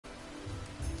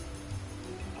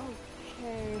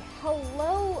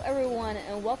Hello everyone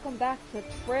and welcome back to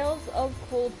Trails of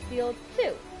Cold Steel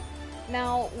 2.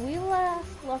 Now, we last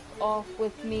left off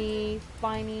with me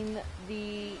finding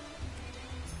the...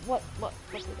 what do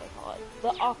they call it? The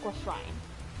Aqua Shrine.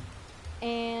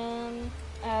 And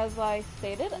as I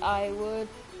stated, I would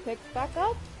pick back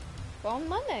up on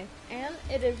Monday. And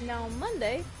it is now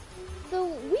Monday, so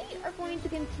we are going to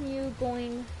continue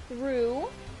going through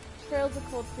Trails of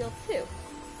Cold Steel 2.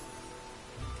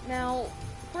 Now,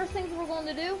 first things we're going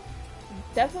to do,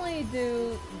 definitely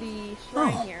do the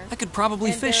shrine here. I could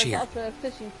probably fish here. And there's also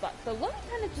a fishing spot. So let me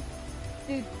kind of just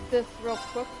do this real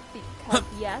quick because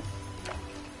yes.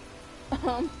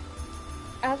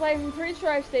 As I'm pretty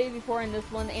sure I've stated before in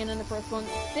this one and in the first one,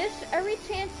 fish every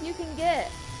chance you can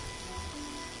get.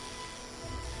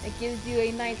 It gives you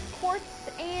a nice quartz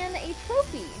and a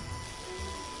trophy.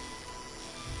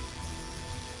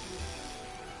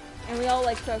 And we all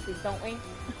like trophies, don't we?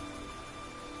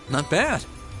 Not bad.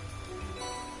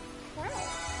 Wow.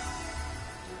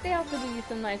 They also give you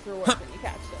some nice rewards when you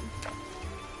catch them.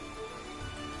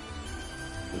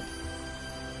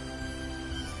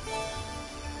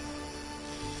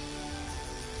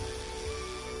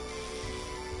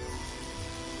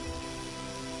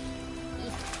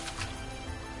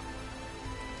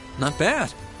 Not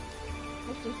bad.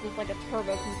 This just is like a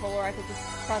turbo controller. I could just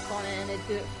press on it and it'd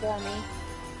do it for me.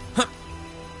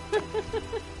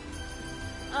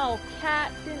 Oh,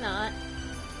 cat, do not.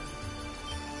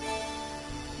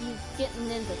 He's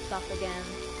getting into stuff again.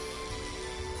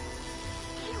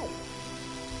 Ow.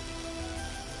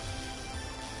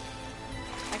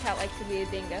 My cat likes to be a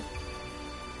dingo.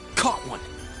 Caught one.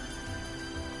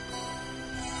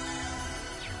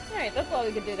 Alright, that's all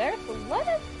we could do there. So let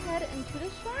us head into the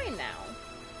shrine now.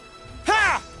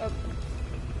 Ha! Oh.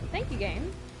 Thank you,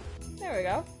 game. There we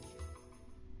go.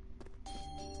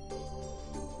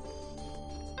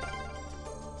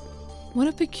 What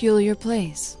a peculiar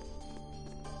place.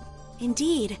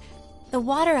 Indeed. The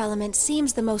water element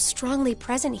seems the most strongly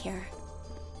present here.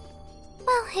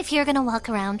 Well, if you're gonna walk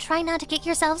around, try not to get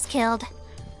yourselves killed.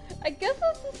 I guess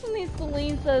that's just something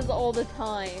Celine says all the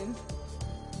time.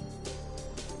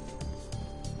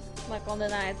 Like on the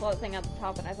night, I saw that thing at the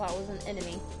top and I thought it was an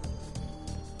enemy.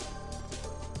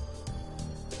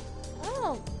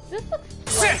 Oh, this looks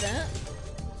pleasant.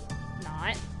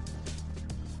 Not.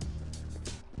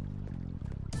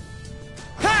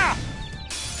 Ha!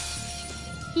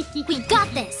 We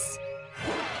got this!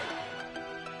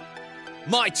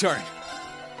 My turn.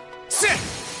 Sit!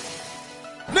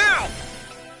 Now!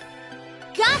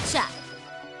 Gotcha!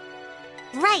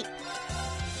 Right.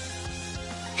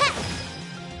 Ha!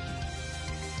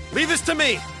 Leave this to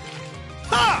me.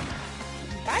 Ha!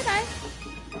 Bye-bye.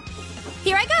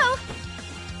 Here I go!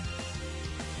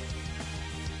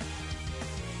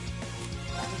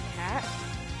 Cat.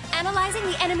 Analyzing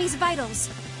the enemy's vitals.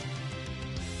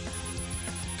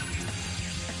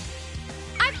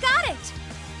 I've got it!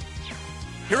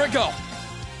 Here I go.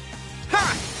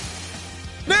 Ha!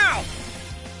 Now!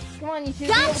 Come on, you two.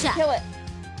 Be able to Gotcha! kill it.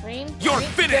 Green. You're green,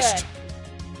 finished!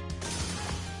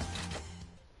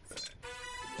 good.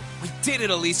 We did it,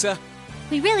 Elisa.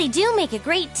 We really do make a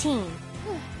great team.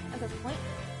 At this point,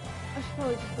 I should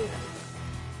probably just do this.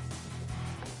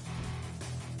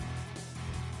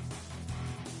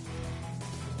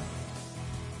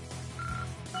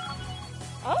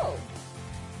 Oh.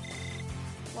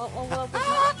 What level is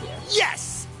Marcus?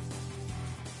 Yes!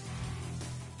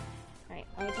 Alright,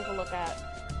 let me take a look at...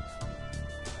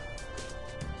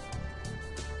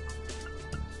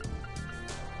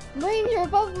 Lane, you're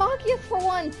above Marcus for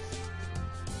once!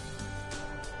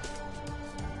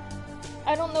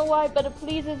 I don't know why, but it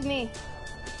pleases me.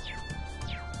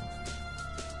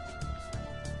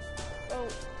 So...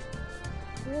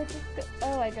 We'll just go...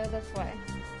 Oh, I go this way.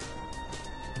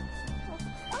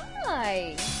 Oh,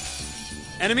 hi!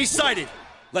 Enemy sighted.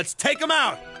 Let's take them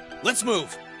out. Let's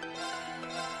move.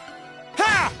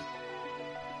 Ha!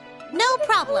 No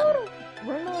problem.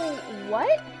 Bruno,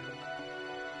 what?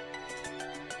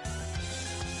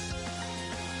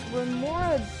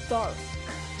 Remora Dark.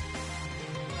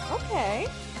 Okay.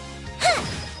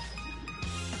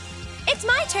 It's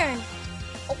my turn!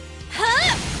 Oh.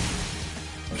 Huh!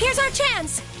 Here's our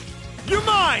chance! You're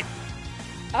mine.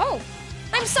 Oh,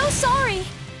 I'm so sorry!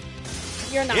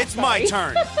 you're not It's my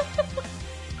sorry. turn.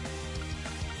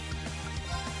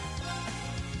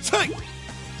 Take.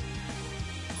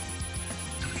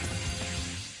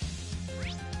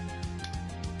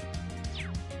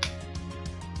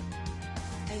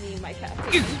 I need my cat.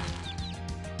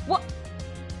 What?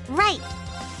 Right.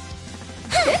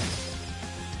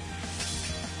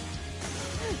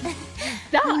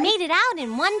 die. We made it out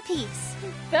in one piece.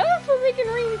 That was so they can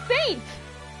ring faint.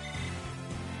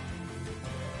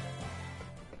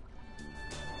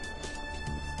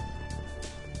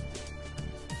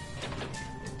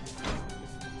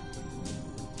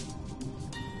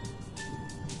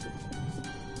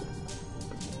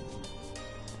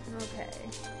 Okay.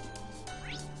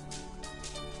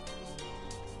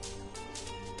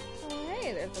 Oh,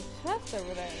 hey, there's a chest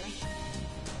over there.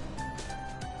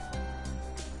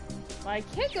 Well, I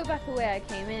can't go back the way I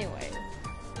came anyways.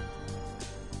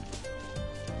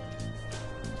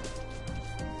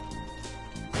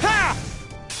 Ha!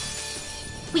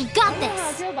 We got I don't know how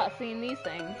I this. feel about seeing these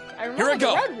things. I Here remember we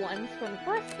go. the red ones from the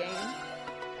first game.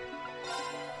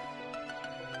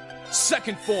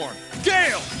 Second form,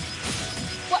 Gale!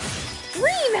 What?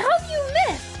 Green, how'd you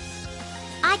miss?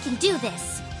 I can do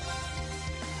this.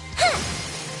 Huh.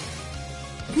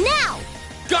 Now!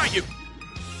 Got you!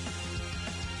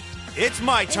 It's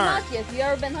my Hey, turn! Marcus, you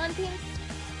ever been hunting?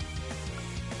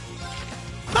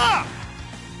 Ha!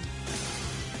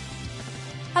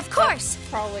 Of course!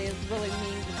 Probably is really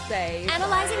mean to say.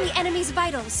 Analyzing the enemy's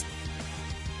vitals.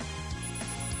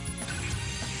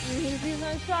 He's using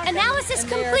a shotgun, Analysis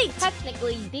and they're complete.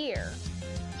 technically deer.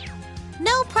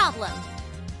 No problem.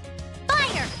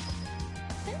 Fire!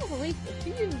 Same with Lisa, she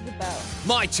uses the bow.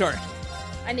 My turn!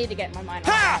 I need to get my mind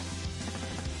on Ha!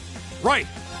 Right!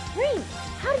 that. Green,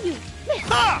 how do you miss?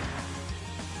 Ha!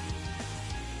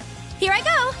 Here I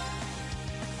go!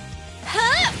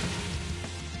 Huh!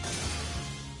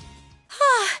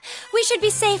 We should be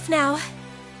safe now.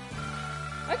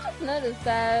 I just noticed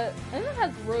that Emma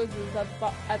has roses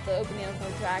at the opening of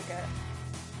her jacket.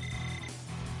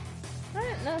 I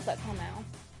didn't notice that till now.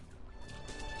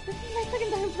 This is my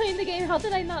second time playing the game. How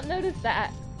did I not notice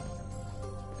that?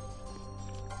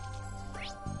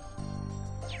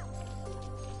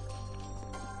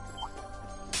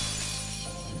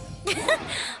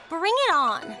 Bring it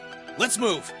on. Let's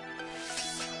move!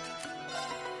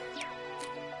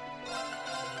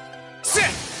 Sit!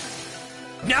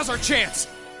 Now's our chance!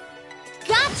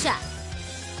 Gotcha!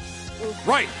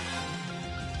 Right!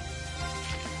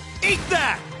 Eat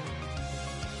that!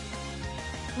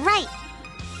 Right.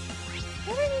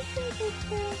 What are these things supposed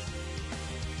to?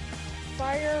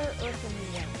 Fire, earth, and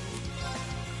wind.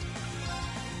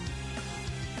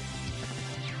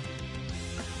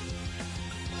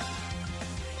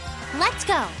 Let's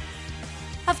go.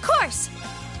 Of course!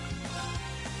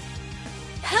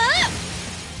 Huh!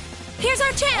 Here's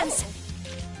our chance!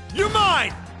 You're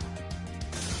mine!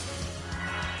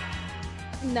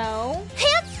 No.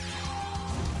 Hip!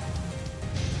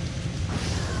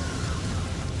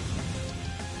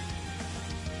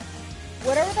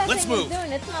 Whatever that Let's thing move. is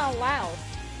doing, it's not allowed.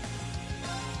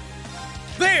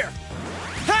 There!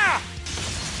 Ha!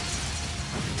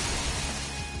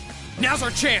 Now's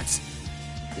our chance!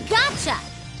 Gotcha!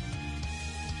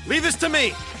 Leave this to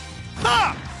me!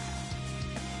 Ha!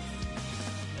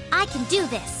 I can do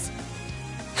this.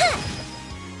 Huh.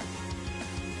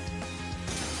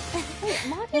 Wait,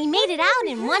 Marcus, We made why it do out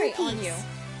you in have one Mary on piece. you?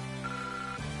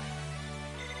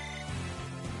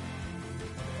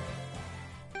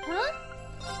 Huh?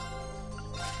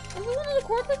 Is this one of the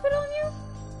cords I put on you?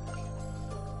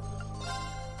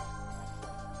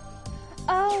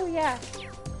 Oh, yeah.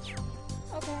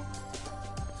 Okay.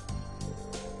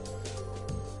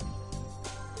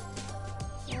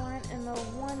 One and the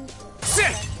one.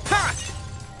 Sit! Ha!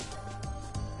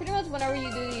 Pretty much whenever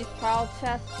you do these trial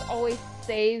chests, always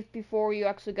save before you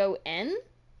actually go in.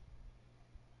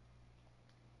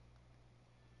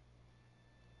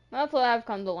 That's what I've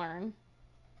come to learn.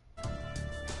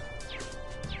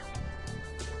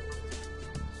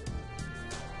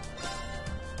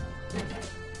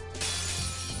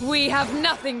 We have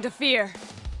nothing to fear.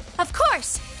 Of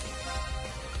course!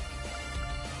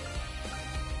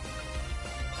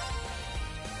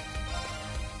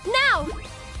 Now!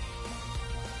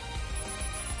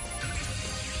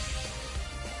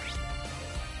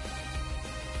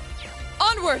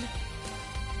 Onward!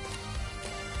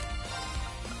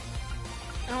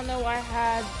 I don't know why I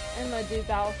had Emma do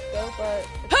Battle Scope, but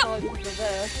it's probably because of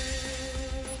this.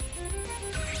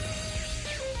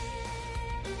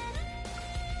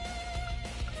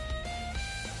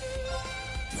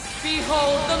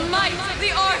 Behold the might of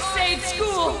the Arcade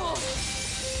School!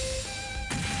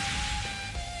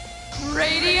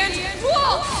 Radiant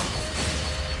Waltz!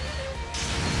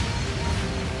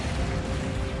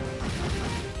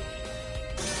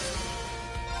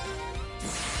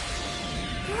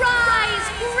 Rise,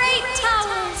 great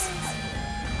towers!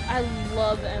 I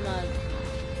love Emma.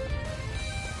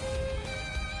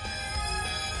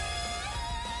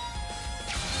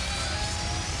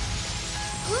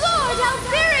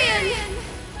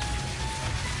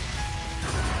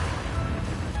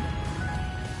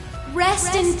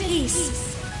 Rest in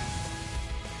peace.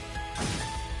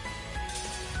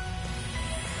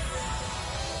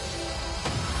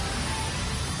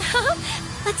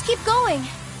 Let's keep going.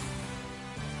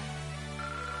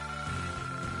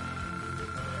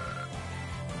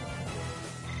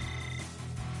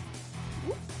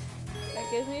 That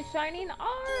gives me shining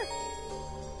art.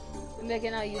 And they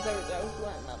can now use those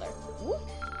one another. Whoop.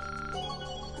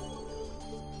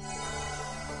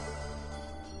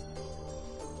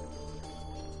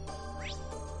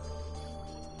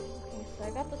 Okay, so I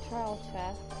got the trial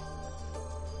chest.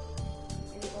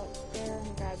 Maybe go upstairs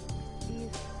and grab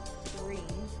these three.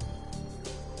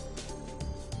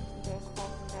 Go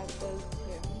across and grab those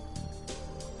two.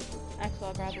 Actually,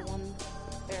 I'll grab the one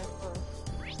there first.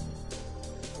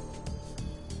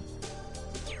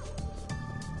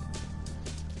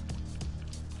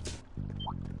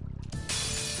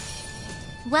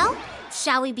 Well,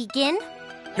 shall we begin?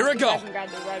 Here I go. I can grab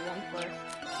the red one first.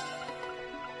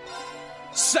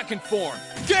 Second form,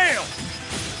 Gale!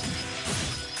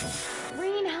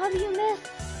 Green, how do you miss?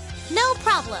 No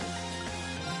problem.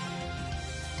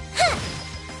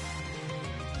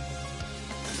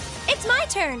 It's my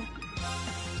turn.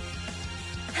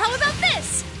 How about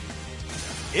this?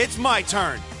 It's my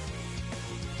turn.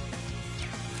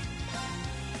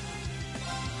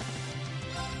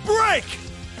 Break!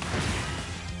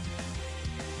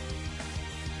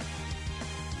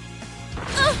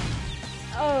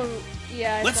 Oh,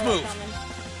 yeah. I Let's saw that move. coming.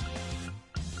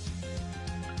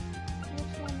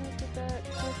 Which one was it that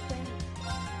first thing?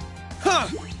 Huh!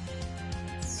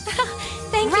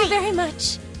 Thank you very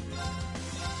much.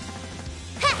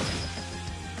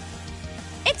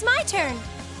 It's my turn.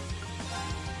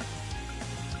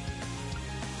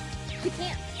 She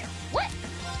can't. What?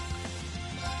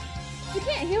 She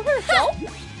can't heal herself?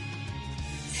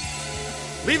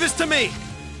 Leave this to me!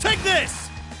 Take this!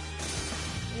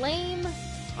 Lame.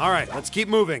 Alright, let's keep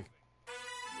moving.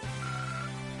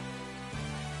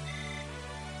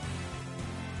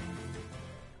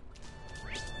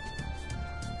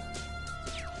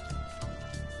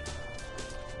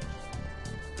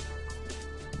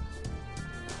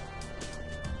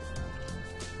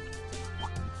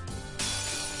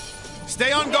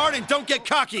 Stay on guard and don't get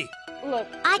cocky! Look.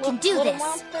 I can do little this.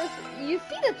 Monsters, you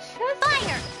see the chest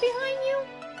Fire! behind you?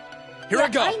 Here Yeah, I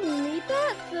go! I need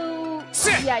that, so...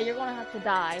 Sit! Yeah, you're gonna have to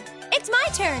die. It's my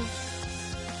turn.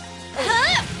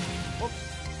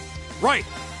 Right!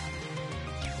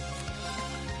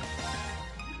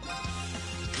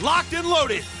 Locked and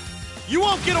loaded! You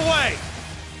won't get away!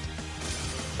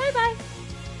 Bye-bye.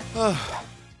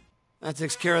 That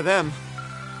takes care of them.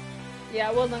 Yeah,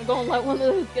 I wasn't gonna let one of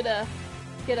those get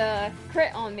a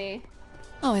crit on me.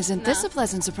 Oh, isn't this No. a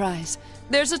pleasant surprise?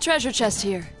 There's a treasure chest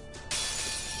here.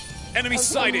 Enemy Okay,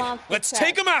 sighted! monster Let's check.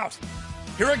 take them out!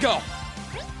 Here I go!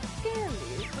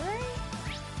 Candies, right?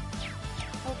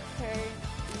 Okay,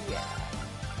 yeah.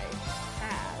 I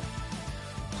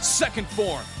have. Second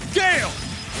form, Gale!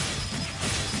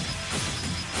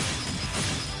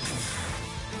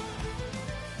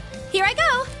 Here I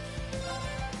go.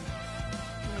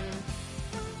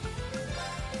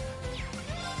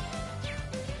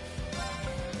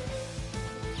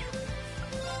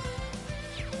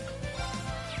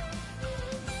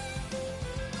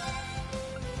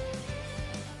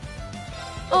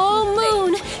 Oh,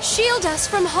 Moon, shield us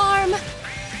from harm.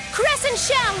 Crescent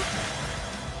shell.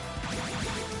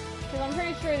 Because I'm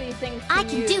pretty sure these things I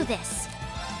can use, do this.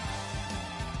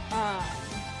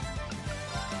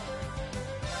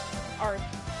 Are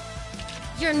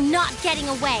You're not getting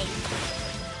away.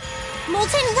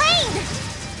 Molten Rain!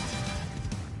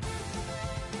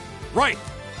 Right!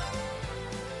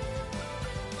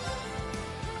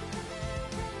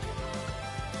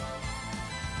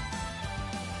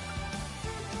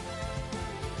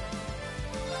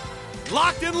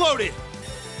 Locked and loaded!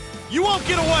 You won't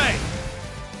get away!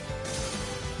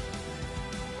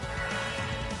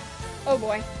 oh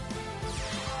boy.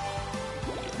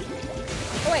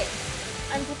 Oh wait,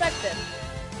 I'm protected.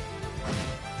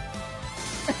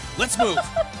 Let's move!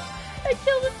 I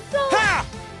killed myself. Ha!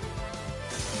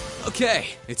 Okay,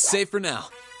 it's safe for now.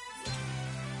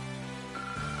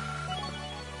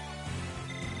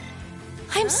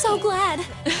 I'm so glad.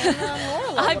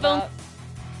 I've iPhone.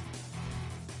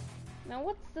 Now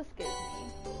what's this give me?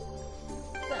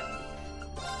 Sense.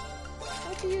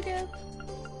 What do you give?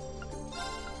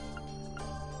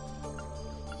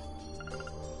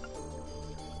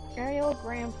 Aerial,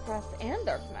 Grand Press, and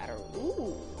Dark Matter.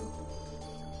 Ooh.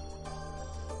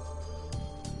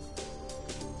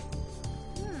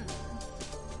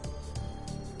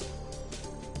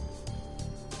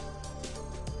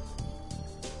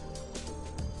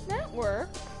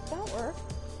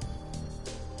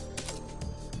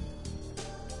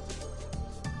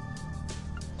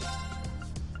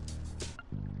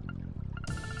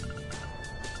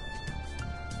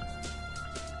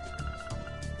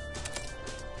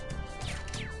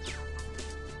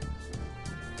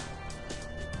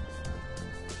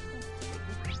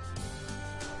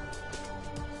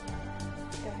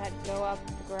 ahead, go up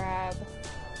to grab.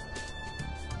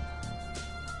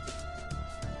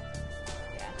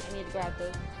 Yeah, I need to grab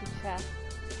those 2 chests.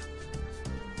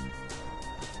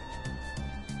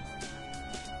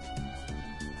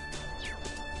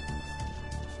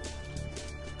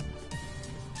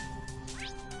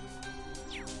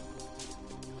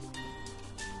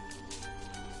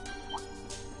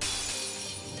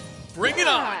 Bring it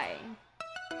on!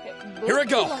 Okay, Here I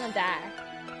go. Boop's gonna die.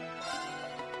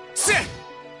 Sit!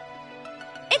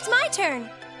 It's my turn!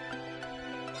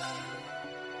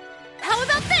 How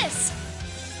about this?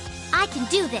 I can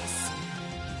do this.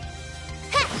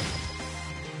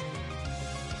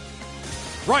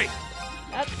 Right!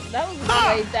 That was a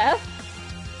delayed death.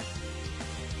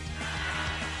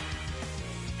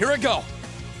 Here I go!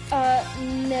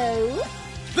 No.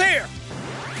 There!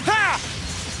 Ha!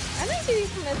 I didn't give you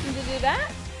permission to do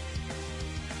that.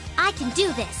 I can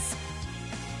do this.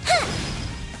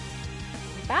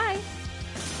 Bye.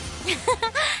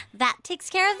 That takes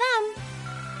care of them.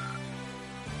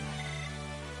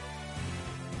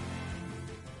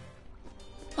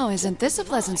 Oh, isn't this a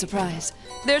pleasant surprise?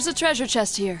 There's a treasure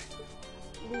chest here.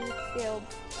 Blue scaled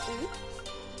boots.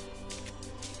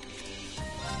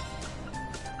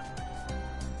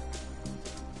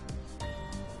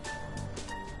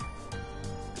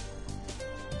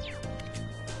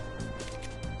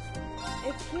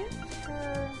 It gives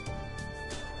her...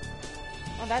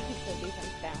 Oh, that takes her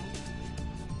defense down.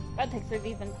 That takes her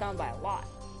defense down by a lot.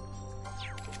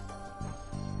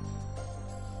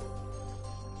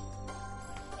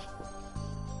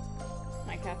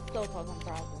 My cat still causing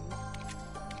problems.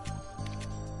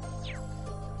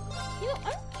 You know,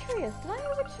 I'm curious. Did I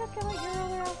ever check out your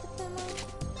other outfits, Emma?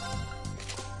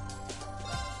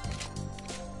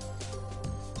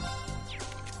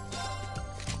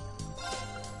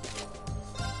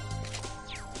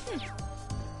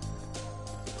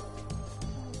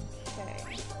 Okay.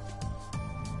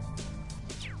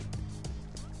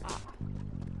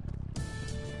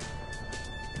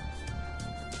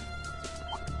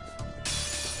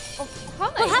 Oh, hi.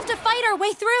 We'll have to fight our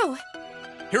way through!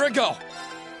 Here I go!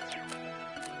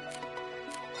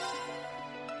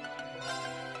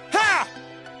 Ha!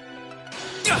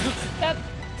 That's...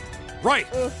 Right!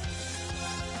 Ugh.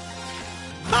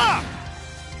 Ha!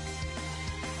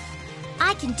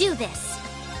 I can do this.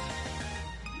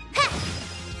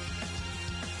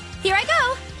 Here I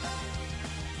go!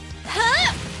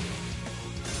 Huh!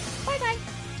 Bye, guys.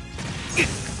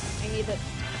 I need it.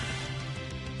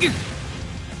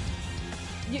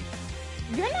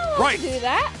 You're not allowed Right. to do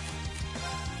that.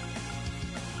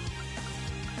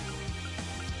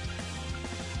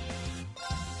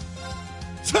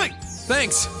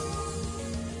 Thanks.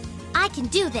 I can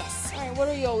do this. Alright, what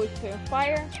are you always to?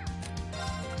 Fire?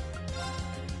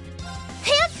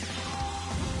 Hip!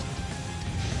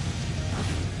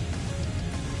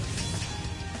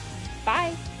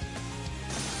 Bye.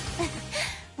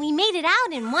 We made it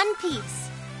out in one piece.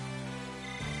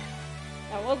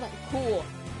 That wasn't cool.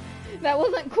 That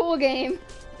wasn't cool, game.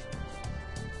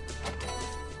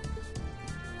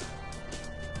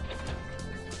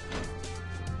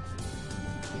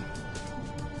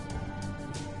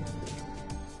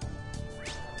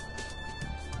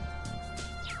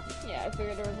 Yeah, I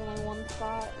figured there was only one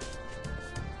spot.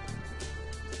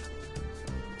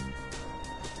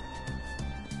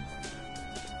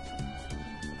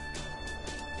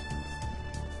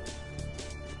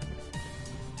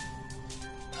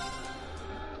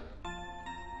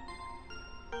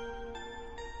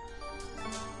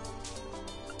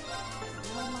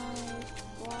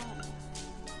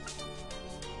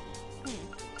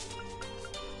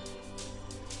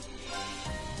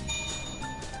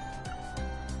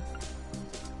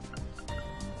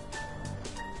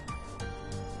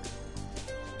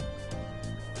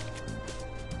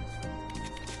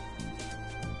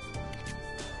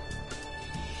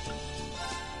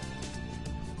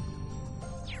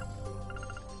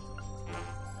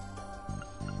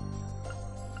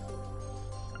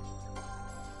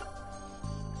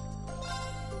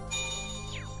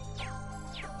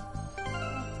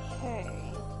 Okay.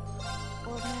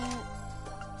 Coordinate.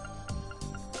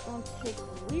 I'll take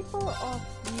Reaper off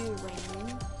you,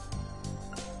 Rain.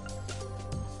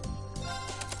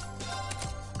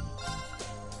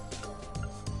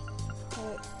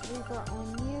 Put Reaper on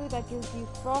you. That gives you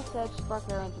Frost Edge, Spark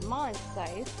Arrow, and Demonic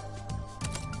Scythe.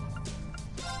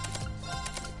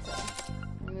 Okay.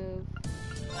 Move.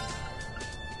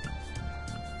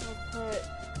 We'll put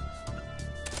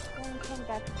Crimson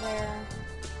back there.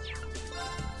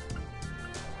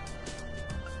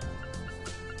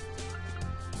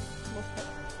 We'll put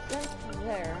Strength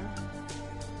there.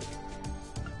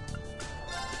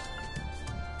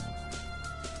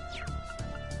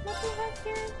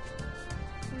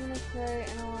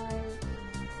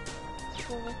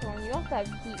 thunderstorm, you also have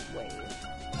heat wave.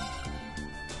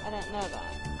 I didn't know that.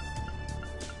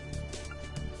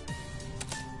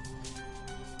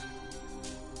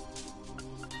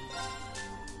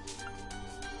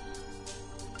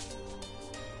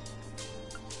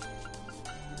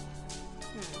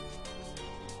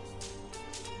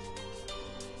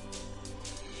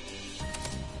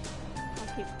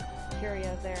 I'll keep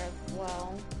Curia there as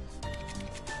well.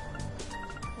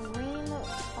 Green, I'll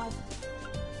put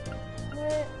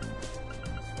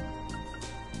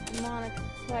demonic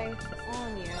sight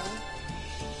on you.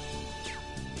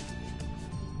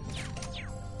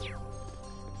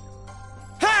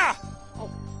 Ha! Oh.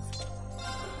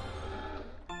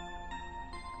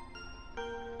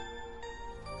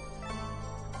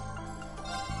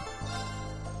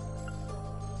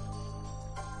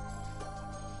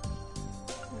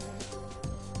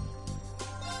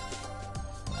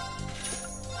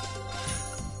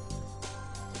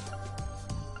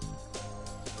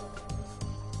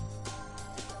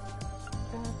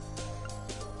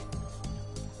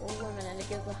 Women, and it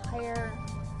gives a higher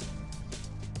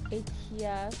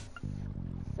ATS,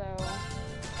 so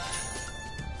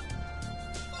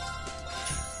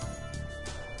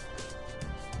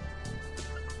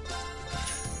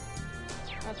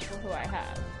that's for who I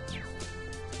have.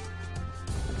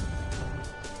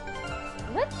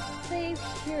 Let's save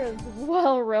here as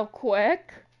well real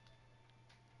quick.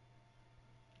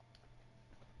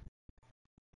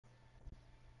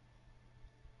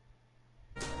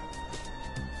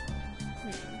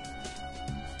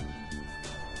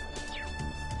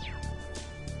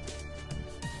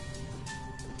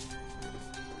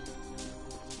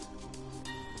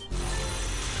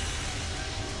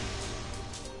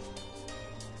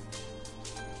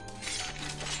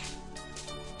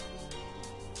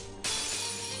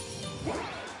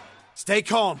 Stay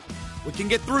calm. We can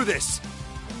get through this.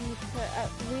 I need to at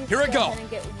least Here I go. ahead and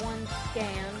get one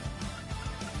scan.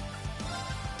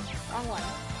 Wrong one.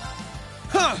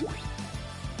 Huh!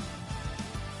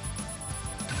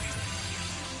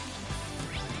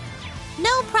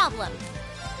 No problem.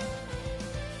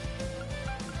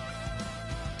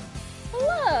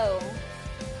 Hello!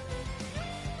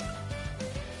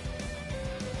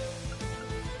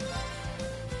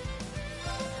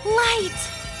 Light!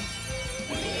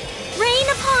 Rain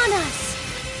upon us!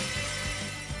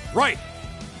 Right!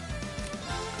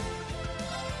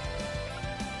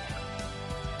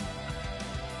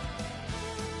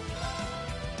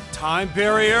 Time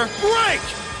barrier, break!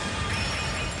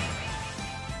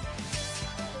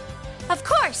 Of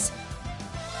course!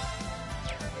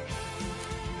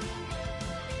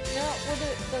 No, we'll do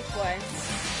it this way.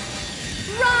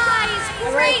 Rise,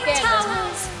 I've great already scanned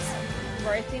towers! I've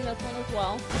already seen this one as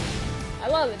well. I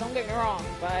love it, don't get me wrong,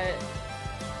 but...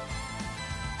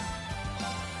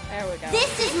 There we go.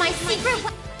 This is my secret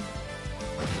weapon!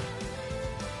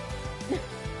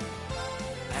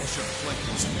 Asher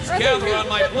flames. Are they Gather really on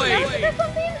my something else blade! or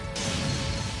something?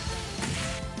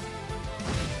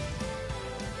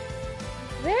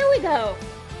 There we go!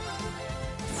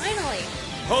 Finally!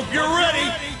 Hope you're ready!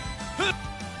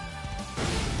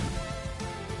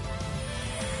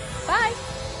 Bye!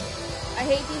 I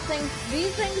hate these things.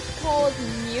 These things cause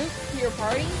mute to your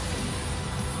party.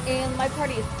 And my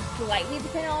party is slightly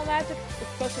dependent on magic,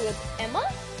 especially with Emma.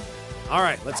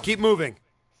 Alright, let's keep moving.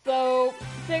 So,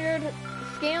 figured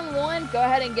scan one, go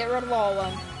ahead and get rid of all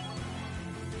of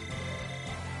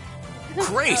them.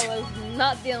 Great! I was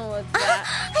not dealing with that.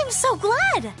 I'm so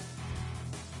glad!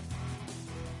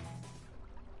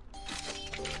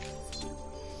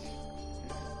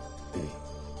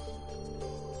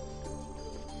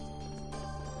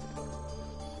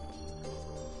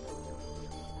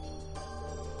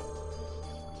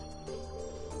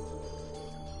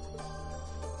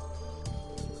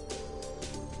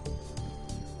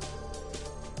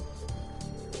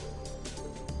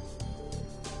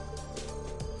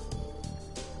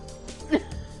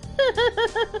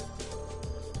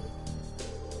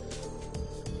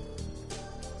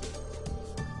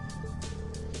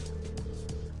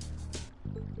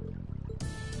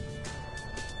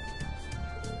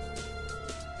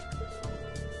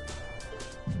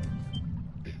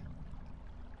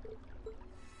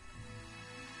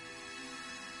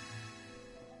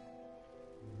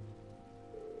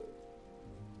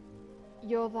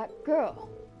 You're that girl.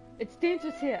 It's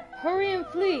dangerous here. Hurry and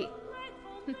flee.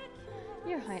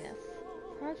 Your Highness,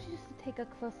 perhaps you should take a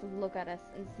closer look at us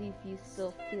and see if you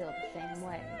still feel the same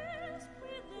way.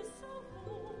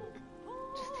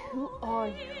 Just who are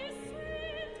you?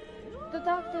 The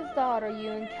doctor's daughter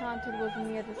you encountered was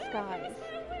mere disguise.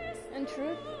 In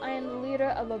truth, I am the leader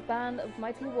of a band of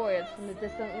mighty warriors from the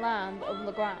distant land of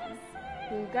Legrand,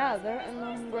 who gather in the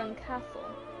Lundgren Castle.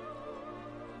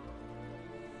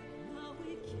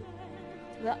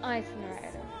 The Ice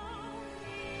Narrator.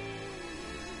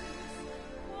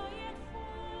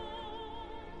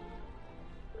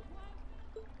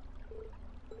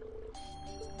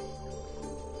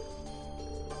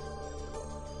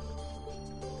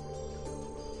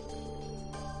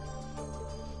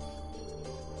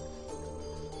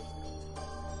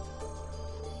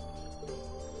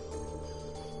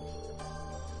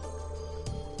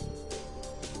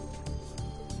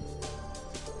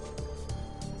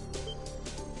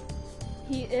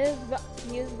 He is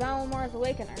Valmar's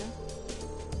Awakener.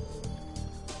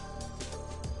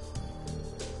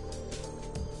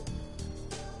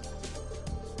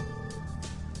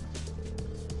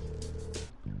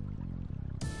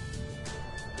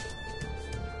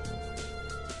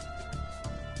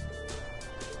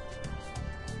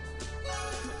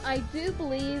 I do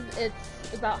believe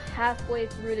it's about halfway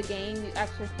through the game you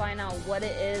actually find out what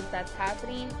it is that's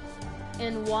happening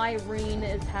and why Reen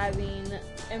is having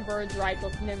Emperor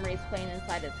Drago's memories playing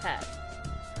inside his head.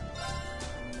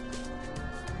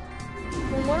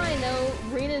 From what I know,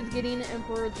 Reen is getting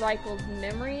Emperor Drago's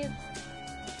memories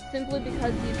simply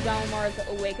because he's Valmar's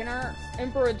Awakener.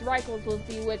 Emperor Drago was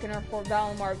the Awakener for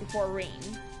Valmar before Reen.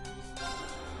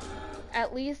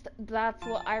 At least that's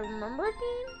what I remember it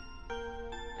being.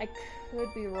 I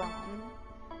could be wrong.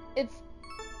 It's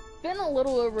been a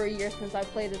little over a year since I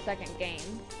played the second game.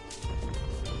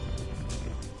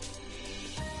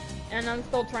 And I'm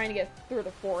still trying to get through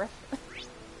the fourth.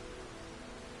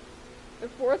 The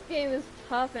fourth game is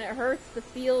tough and it hurts the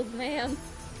feels, man.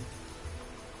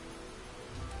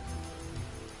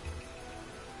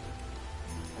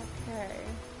 Okay.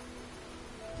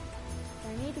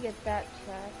 I need to get that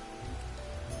checked.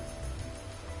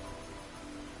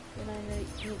 Then I need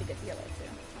to get the other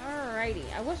two. Alrighty.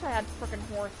 I wish I had frickin'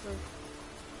 horses.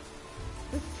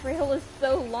 This trail is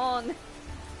so long.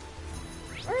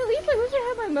 Or at least I wish I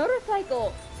had my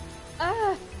motorcycle.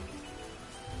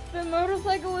 The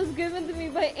motorcycle was given to me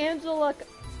by Angelica.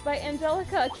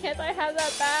 Can't I have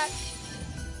that back?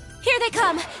 Here they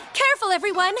come! Careful,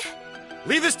 everyone!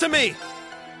 Leave this to me!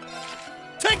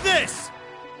 Take this!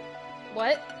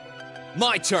 What?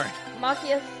 My turn!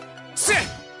 Machias? Sit!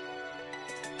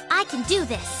 I can do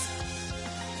this.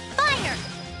 Fire!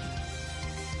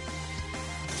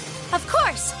 Of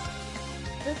course!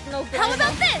 This is no How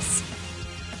about this?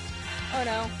 Oh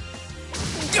no.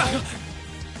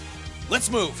 Let's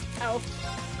move. Ow.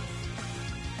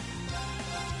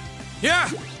 Yeah!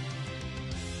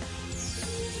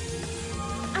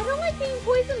 I don't like being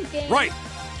poisoned, game. Right!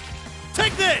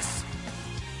 Take this!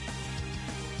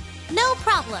 No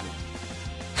problem.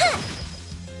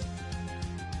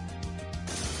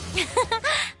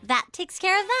 That takes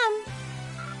care of them.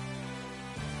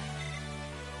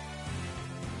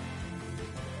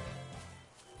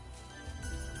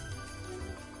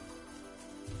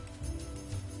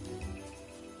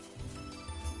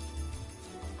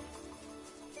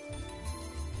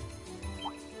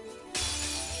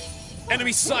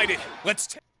 Enemy sighted!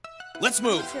 Let's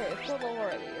move! Okay, so what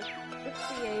are these?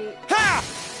 68. Ha!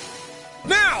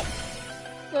 Now!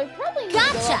 So I probably need to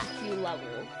go Gotcha! up a few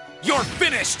levels. You're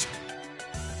finished!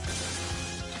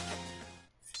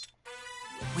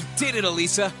 We did it,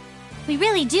 Elisa! We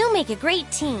really do make a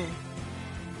great team.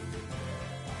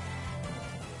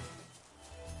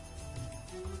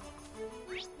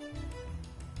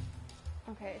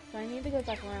 Okay, so I need to go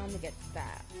back around to get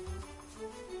that.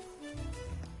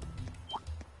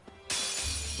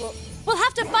 Well, We'll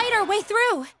have to fight our way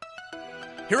through!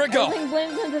 Here I go! everything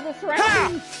blends into the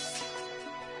surroundings.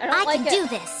 I don't I like can it. do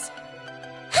this.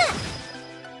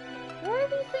 Where are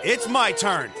these things? It's my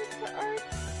turn. It's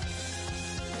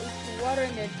water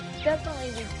and it's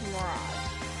definitely weak to mirage.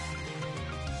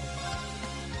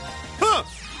 Huh!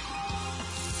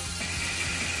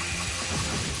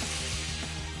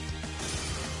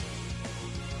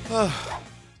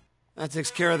 That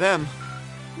takes care of them.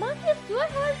 Marcus, do I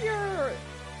have your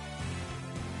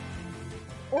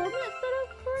orbit set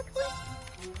up correctly?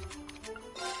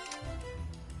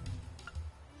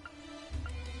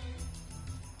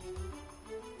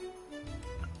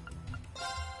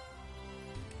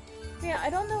 Yeah, I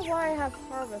don't know why I have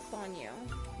Harvest on you.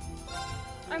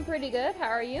 I'm pretty good. How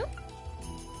are you?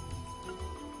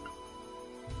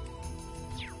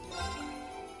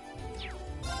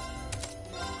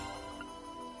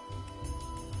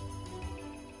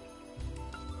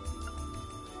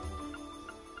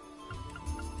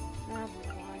 That's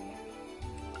fine.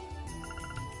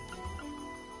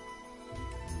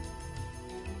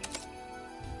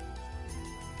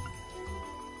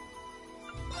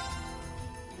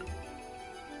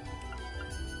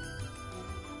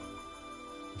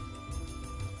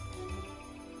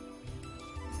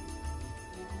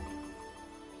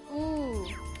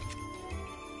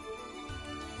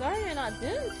 you're not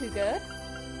doing too good.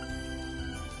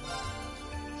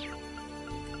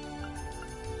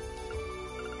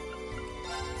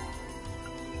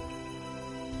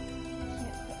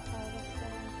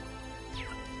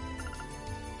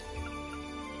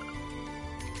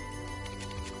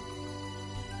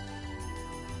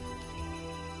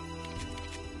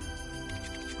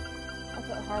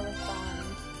 Harvest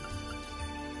on.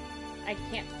 I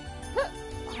can't put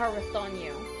harvest on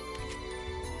you.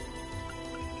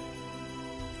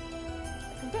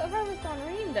 I can put harvest on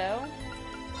Reen though.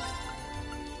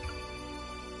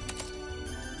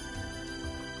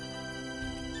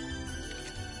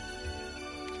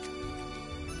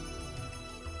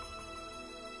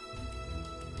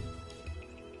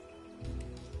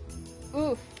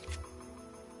 Oof.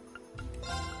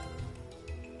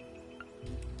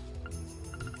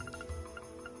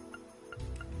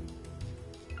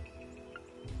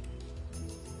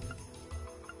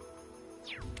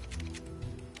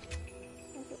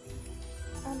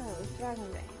 Oh no, it's Dragon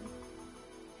Bane.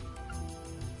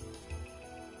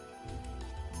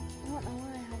 I don't know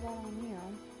why I have that on you.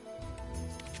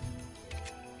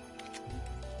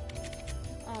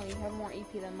 Oh, you have more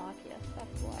EP than Machias,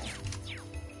 that's why.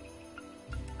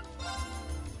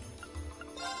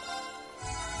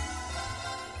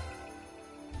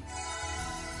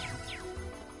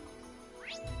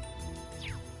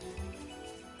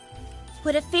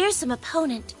 What a fearsome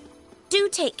opponent. Do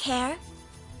take care.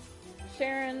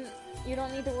 Sharon, you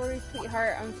don't need to worry,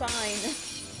 sweetheart. I'm fine.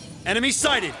 Enemy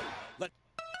sighted!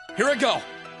 Here I go!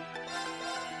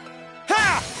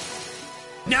 Ha!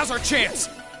 Now's our chance!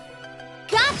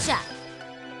 Gotcha!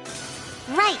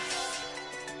 Right.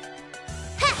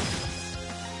 Ha!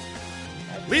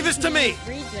 Leave this to me!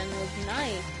 Region was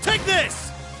nice. Take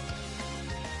this!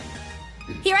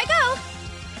 Here I go!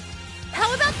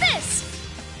 How about this?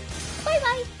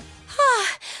 Bye-bye.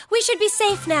 We should be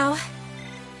safe now.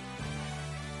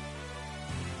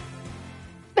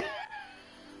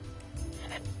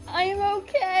 I'm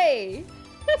okay.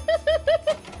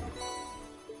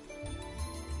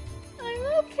 I'm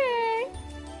okay.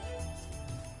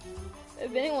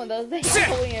 If anyone does think I'm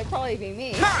holding it, it'd probably be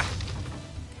me. Ha!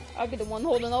 I'll be the one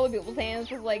holding other people's hands,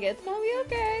 just like, it's gonna be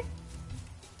okay.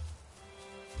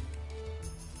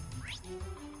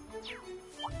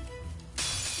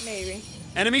 Maybe.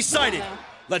 Enemy sighted! know.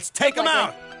 Let's take them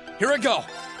out! Here I go!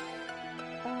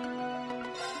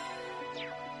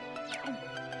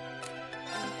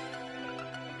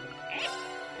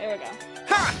 There we go.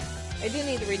 Ha! I do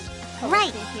need to read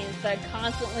Right. instead of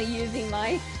constantly using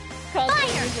my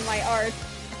art.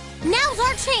 Now's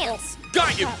our chance!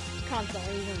 Got you!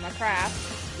 Constantly using my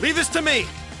craft. Leave this to me!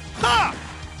 Ha!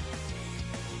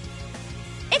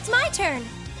 It's my turn.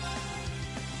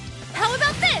 How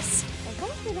about this? As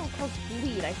long as they don't cause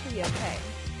bleed, I should be okay.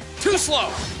 Too slow!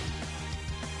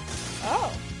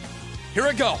 Oh. Here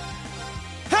I go!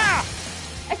 Ha!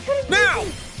 I could have Now!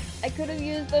 I could have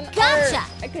used an Gotcha! art.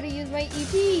 I could have used my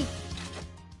EP.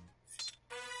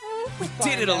 We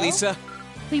did it, Elisa!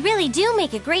 We really do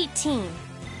make a great team.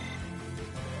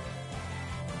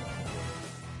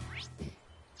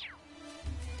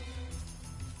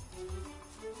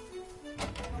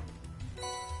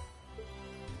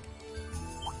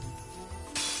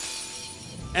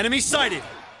 Enemy sighted!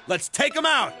 Let's take them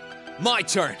out! My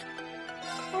turn!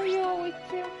 Are you always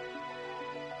too?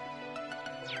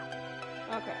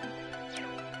 Okay.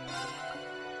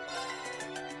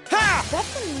 Ha!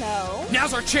 That's a no.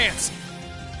 Now's our chance!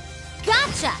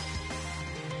 Gotcha!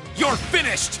 You're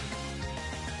finished!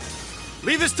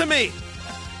 Leave this to me!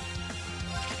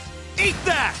 Eat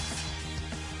that!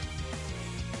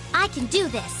 I can do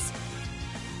this.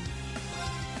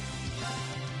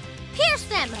 Pierce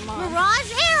them! on.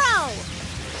 Mirage Arrow!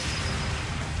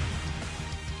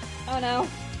 Oh no.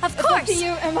 Of It's up course. to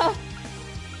you, Emma.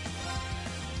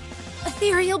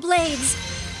 Ethereal blades.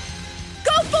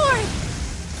 Go for it!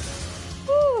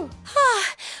 Whew.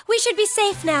 We should be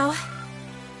safe now.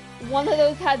 One of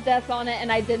those had death on it,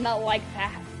 and I did not like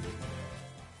that.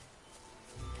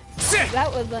 Sit!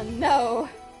 That was a no.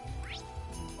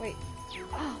 Wait.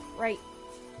 Oh, right.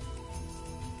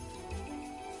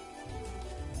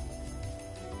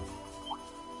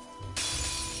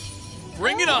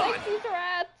 Bring it on! Like these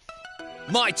rats.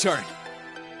 My turn!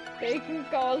 They can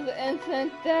cause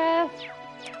instant death.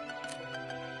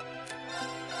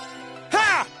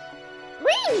 Ha!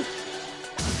 Ring!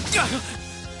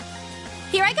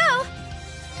 Here I go.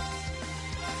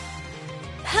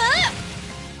 Huh!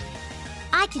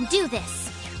 I can do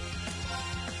this.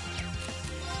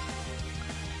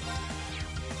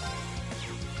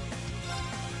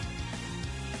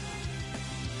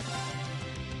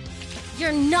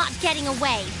 You're not getting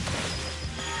away!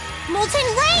 Molten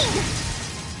Rain!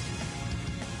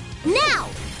 Now!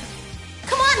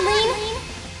 Come on, Rain!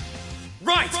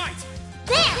 Right!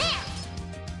 There!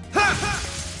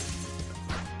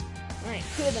 Alright,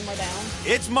 2 of them are down.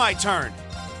 It's my turn.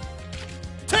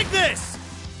 Take this!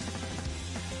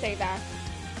 Stay back.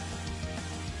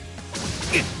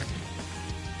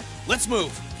 Let's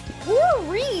move. Poor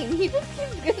Reen! He just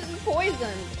keeps getting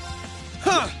poisoned.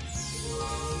 Huh!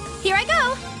 Here I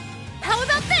go! How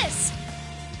about this?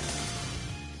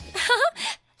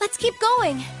 Let's keep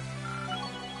going.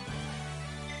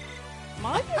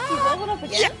 Monica, you leveled up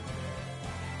again?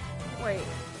 Wait,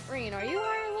 Reen, are you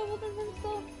higher level than him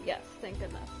still? Yes, thank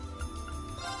goodness.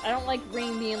 I don't like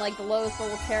Reen being like the lowest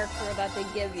level character that they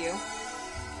give you.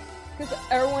 Because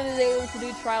everyone is able to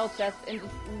do trial chests and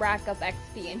just rack up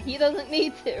XP, and he doesn't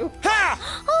need to.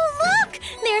 Ha! Oh, look!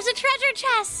 There's a treasure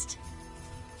chest!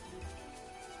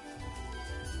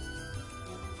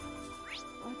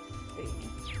 Let's see.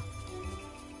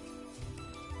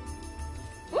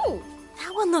 Ooh!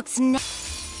 That one looks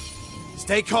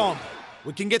Stay calm.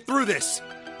 We can get through this.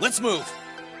 Let's move.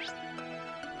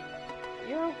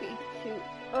 You're weak to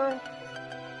earth,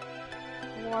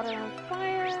 water, and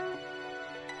fire.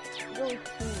 Go to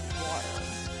water.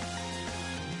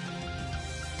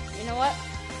 You know what?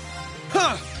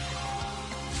 Huh!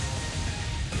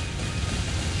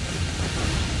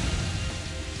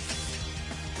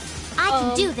 I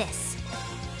can do this.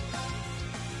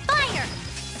 Fire!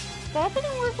 That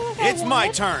didn't work like I It's my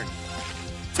wanted. turn.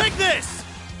 Take this!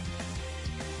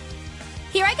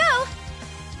 Here I go!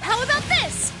 How about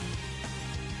this?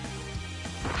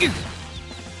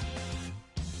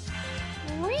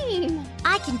 Reen!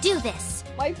 I can do this.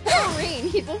 My poor Reen,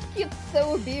 he just gets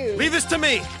so abused. Leave this to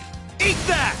me. Eat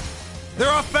that! They're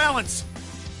off balance.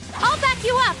 I'll back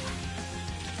you up.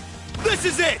 This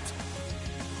is it!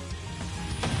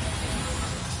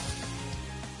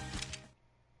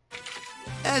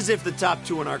 As if the top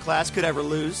 2 in our class could ever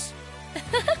lose.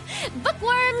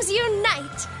 Bookworms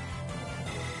unite!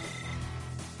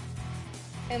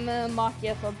 Emma and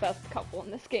Machias are best couple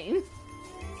in this game.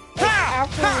 Ha!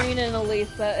 After Ha! Reen and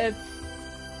Elisa, it's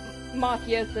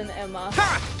Machias and Emma.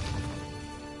 Ha!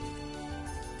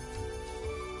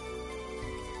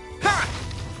 Ha!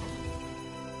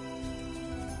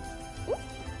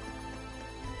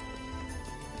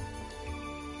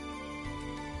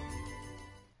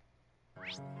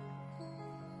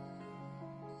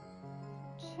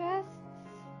 Chests.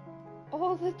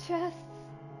 All the chests.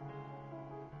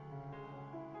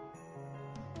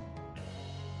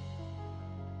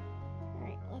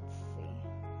 Alright, let's see.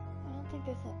 I don't think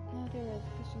there's a... No, there is a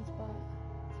fishing spot.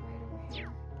 It's right over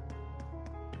here.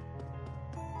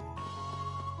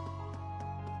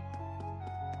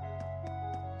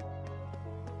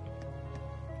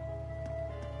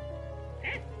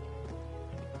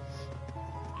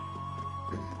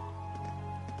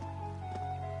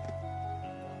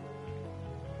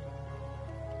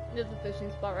 There's a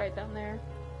fishing spot right down there.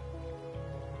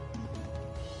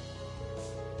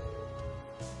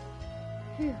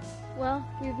 Phew. Well,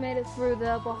 we've made it through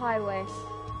the upper highway.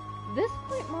 This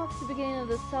point marks the beginning of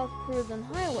the South Cruisin'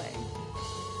 Highway.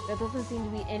 There doesn't seem to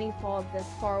be any fog this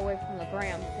far away from the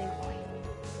ground, thankfully.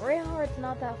 Bareahard's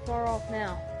not that far off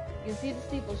now. You can see the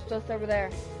steeples just over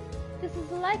there. This is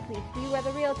likely to be where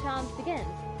the real challenge begins.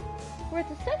 We're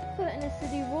to step foot in a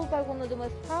city ruled by one of the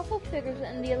most powerful figures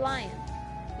in the Alliance.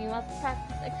 We must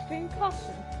practice extreme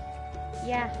caution.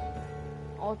 Yeah,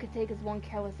 all it could take is one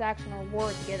careless action or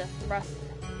word to get us arrested.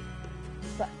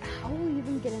 But how will we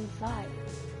even get inside?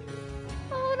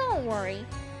 Oh, don't worry.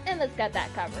 Emma's got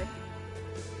that covered.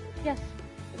 Yes,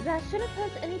 that shouldn't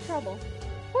pose any trouble.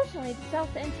 Fortunately, the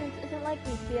south entrance isn't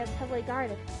likely to be as heavily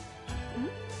guarded.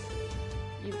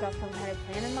 You've got some kind of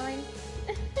plan in mind?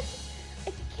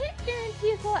 I can't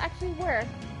guarantee if it'll actually work,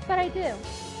 but I do.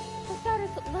 For starters,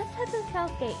 let's head to the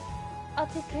south gate. I'll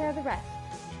take care of the rest.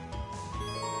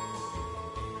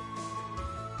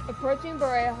 Approaching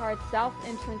Bareahard's south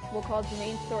entrance will cause the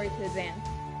main story to advance.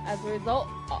 As a result,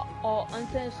 all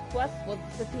unfinished quests will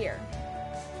disappear.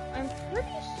 I'm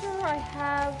pretty sure I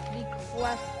have the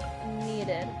quest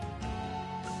needed.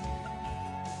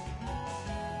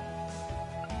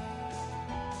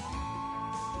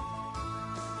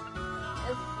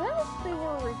 It says they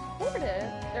were reported,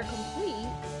 they're complete,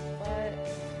 but...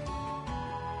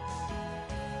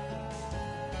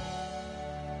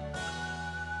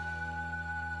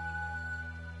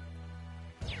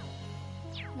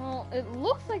 Well, it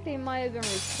looks like they might have been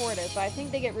reported, but I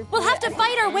think they get reported. We'll have to at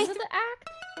fight the our way end of the act?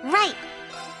 Right.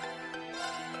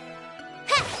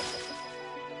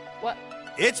 What?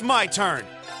 It's my turn.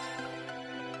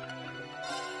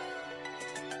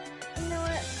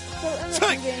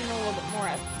 I'm getting a little bit more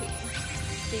SP.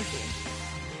 CP.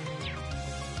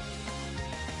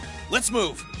 Let's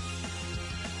move.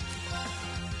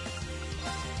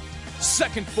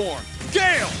 Second form,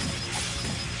 Gale!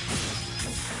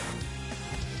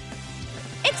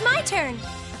 It's my turn.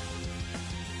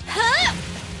 Huh?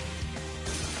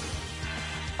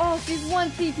 Oh, she's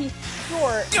 1 CP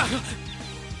short.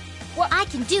 What? I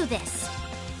can do this.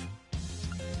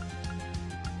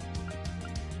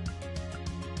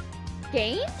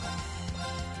 Game?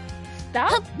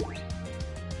 Stop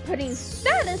putting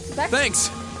status back Thanks.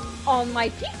 on my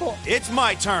people. It's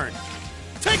my turn.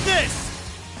 Take this!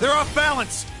 They're off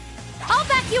balance. I'll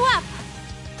back you up.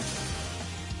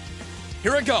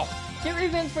 Here I go. Get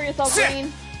revenge for yourself, Sit.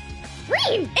 Green.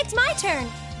 Green! It's my turn.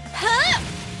 Huh?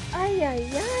 Ay, ay,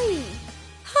 ay.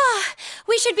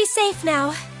 We should be safe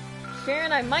now.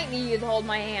 Sharon, I might need you to hold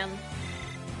my hand.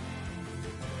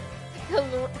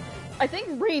 Because I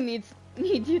think Green needs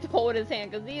you to hold his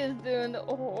hand, because he is doing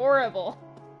horrible.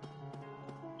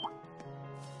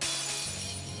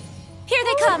 Here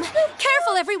they come.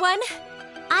 Careful, everyone.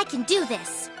 I can do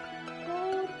this.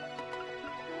 Gold,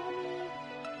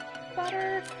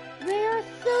 butter, they are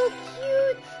so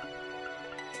cute.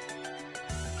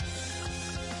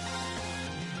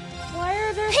 Why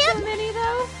are there so many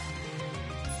though?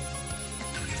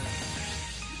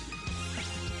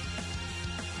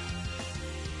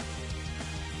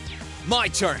 My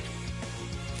turn.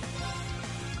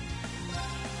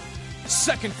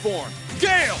 Second form,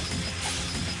 Gale!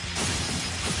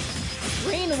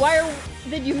 Green,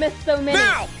 did you miss so many?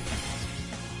 Now!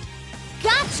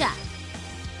 Gotcha!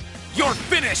 You're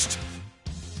finished!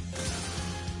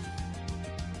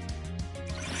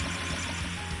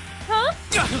 Huh?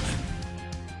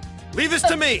 Leave this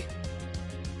to me!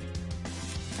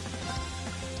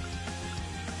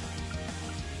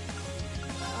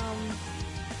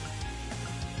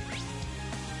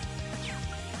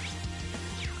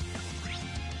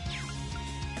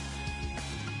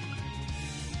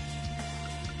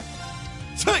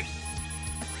 Take!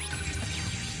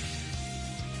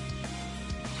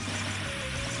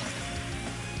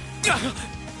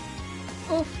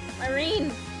 Oof,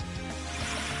 Irene.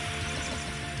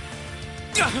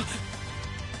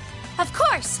 Of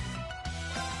course.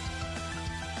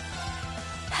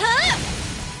 Huh?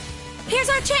 Here's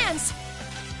our chance.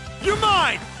 You're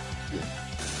mine!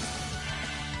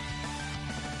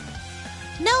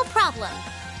 No problem.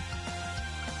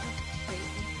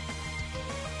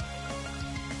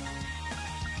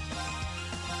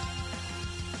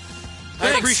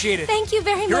 I appreciate it. Thank you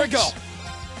very Here I much. go.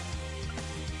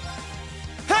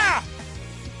 Ha!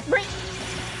 Green.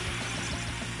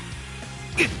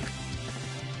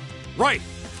 Right.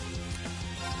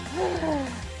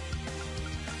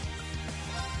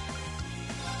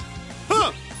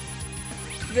 Huh!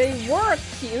 They were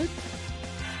cute.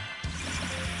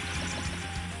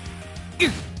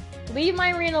 Leave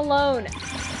my Irene alone.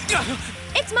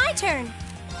 It's my turn.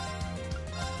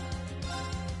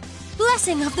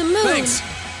 Blessing of the moon. Thanks.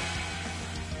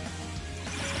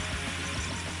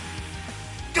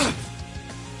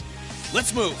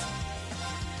 Let's move.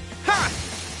 Ha!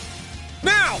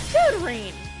 Now! Good,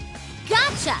 Irene.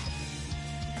 Gotcha!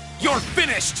 You're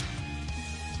finished!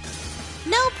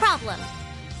 No problem.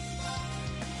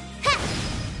 Ha!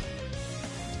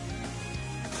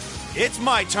 It's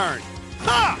my turn.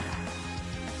 Ha!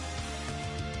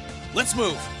 Let's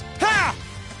move. Ha!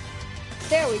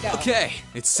 There we go. Okay,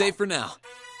 it's safe for now.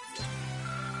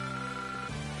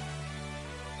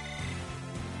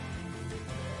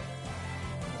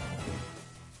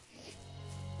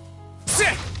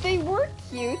 Sit! They were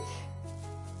cute.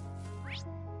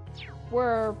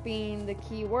 Were being the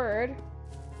key word.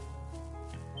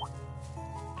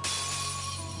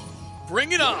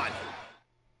 Bring it on!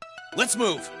 Let's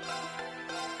move.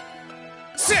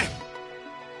 Sit!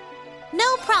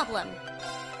 No problem.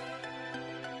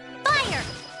 Fire!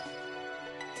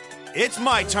 It's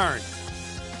my turn.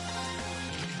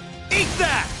 Eat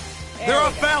that! There They're we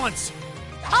off go. balance.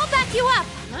 I'll back you up.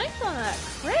 Nice on that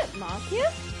crit,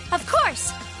 Makia. Of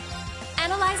course.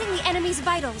 Analyzing the enemy's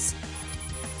vitals.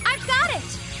 I've got it.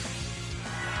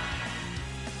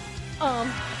 Oh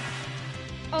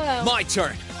no. My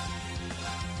turn.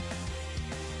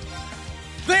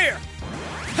 There!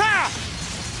 Ha!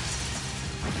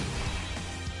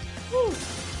 Whew.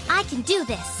 I can do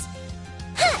this.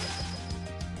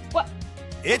 What?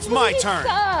 It's my turn.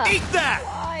 Lisa! Eat that!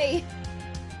 Why?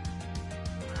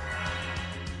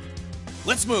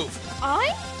 Let's move.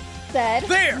 I said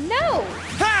There! no.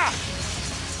 Ha!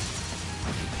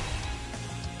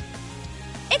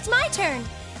 It's my turn.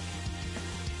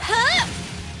 Huh?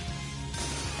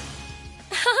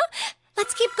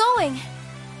 keep going.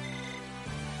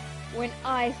 When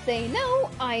I say no,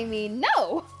 I mean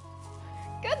no.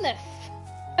 Goodness.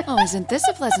 Oh, isn't this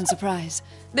a pleasant surprise?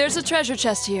 There's a treasure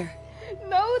chest here.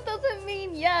 No doesn't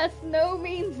mean yes. No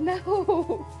means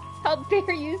no. How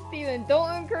dare you, Steven?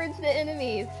 Don't encourage the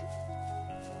enemies.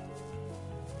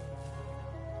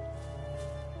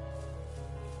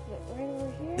 Is it right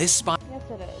over here? This spot. Yes,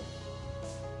 it is.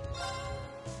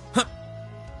 Huh.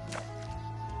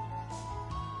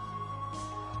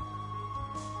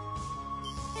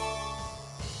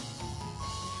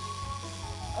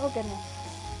 Oh, goodness.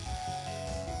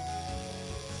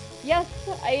 Yes,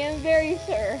 I am very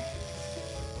sure.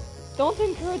 Don't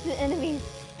encourage the enemies.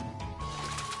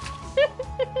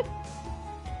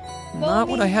 No Not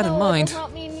what I means had in no, mind. Does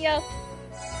not mean yes.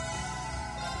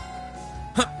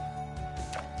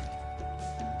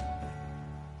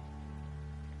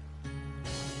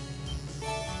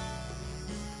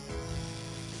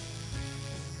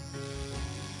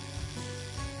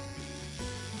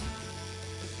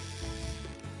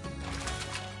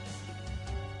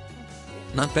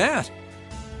 Not bad.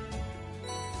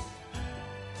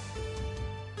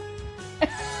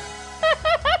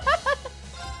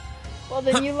 Well,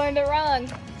 then you learned it wrong.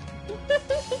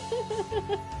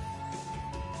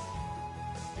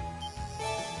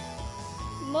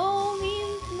 No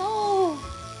means no.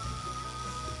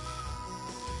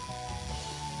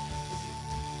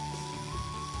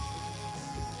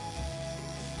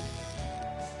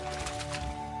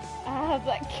 Ah,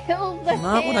 that kills the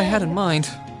Not what I had in hand. mind.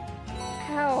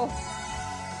 Ow.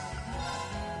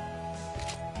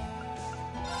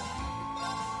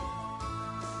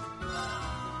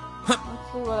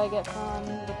 Let's see what I get from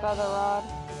the feather rod.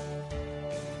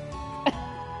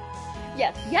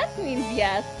 Yes, yes means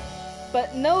yes,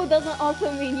 but no doesn't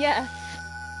also mean yes.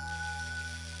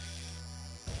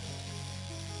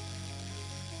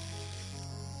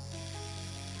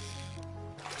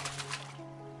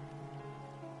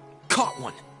 Caught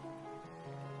one.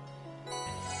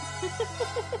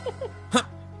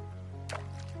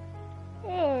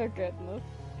 Oh, goodness.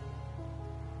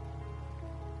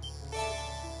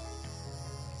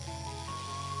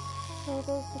 So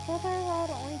does the feather rod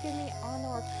only give me honor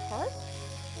or card?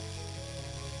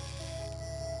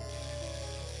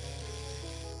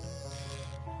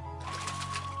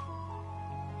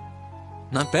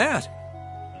 Not bad.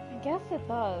 I guess it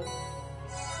does.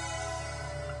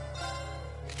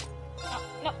 Oh,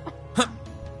 no. Huh.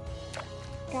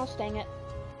 Gosh dang it.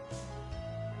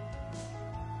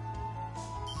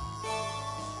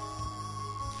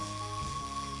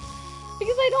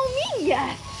 Because I don't mean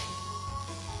yes!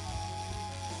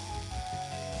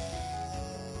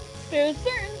 There are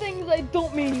certain things I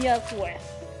don't mean yes with.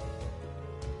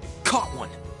 Caught one.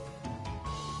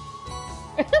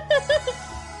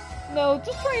 No,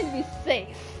 just trying to be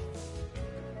safe.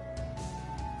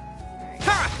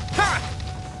 Ha! Ha!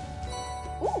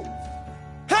 Ooh,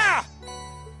 Ha!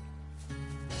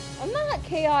 I'm not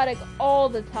chaotic all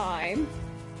the time.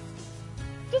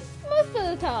 Just most of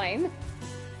the time.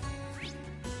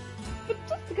 But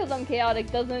just because I'm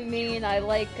chaotic doesn't mean I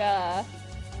like,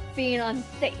 being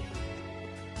unsafe.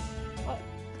 What?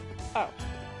 Oh.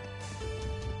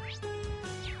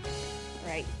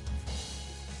 Right.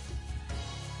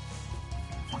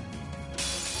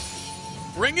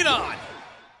 Bring it on!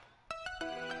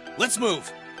 Let's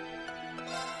move!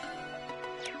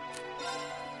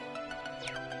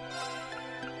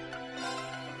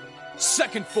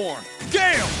 Second form,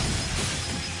 Gale!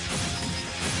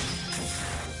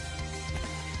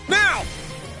 Now!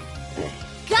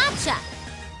 Gotcha!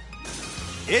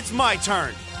 It's my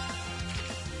turn!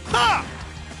 Ha!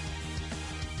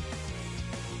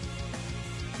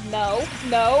 No,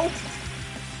 no.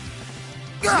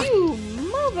 You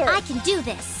mother! I can do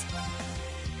this.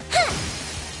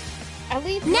 At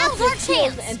least Now's not our the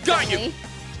shield chance. instantly. Got you.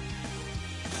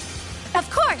 Of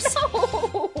course!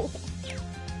 No!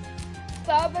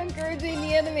 Stop encouraging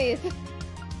the enemies.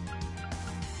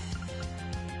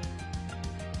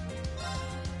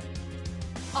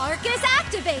 Arcus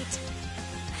activate!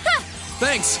 Ha!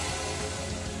 Thanks.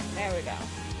 There we go.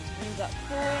 Brings up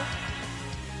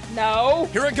first. No!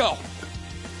 Here I go.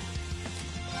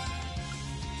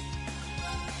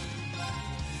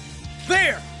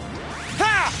 There!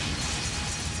 Ha!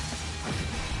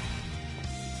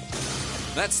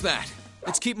 That's that.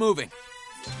 Let's keep moving.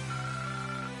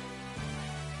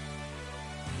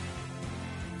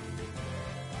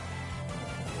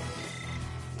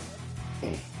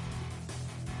 There's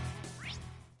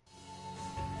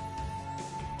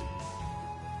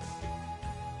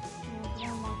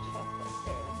one more chest up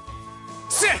there.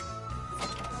 Sit!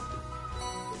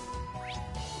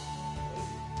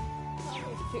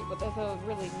 too, but there's a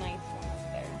really nice one up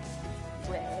there.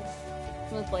 Red.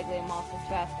 Most likely a monster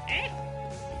chest.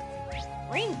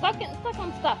 Rain, stop getting stuck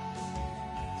on stuff!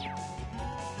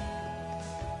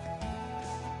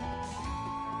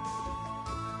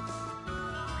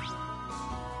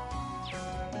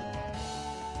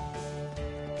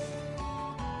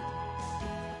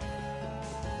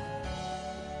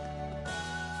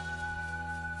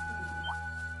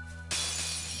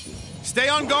 Stay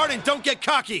on guard and don't get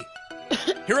cocky!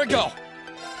 Here I go!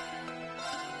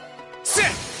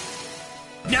 Sit!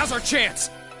 Now's our chance!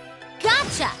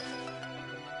 Gotcha!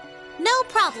 No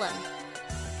problem.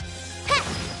 Heh.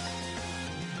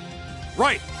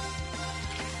 Right!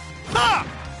 Ha!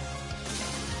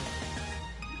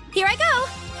 Here I go!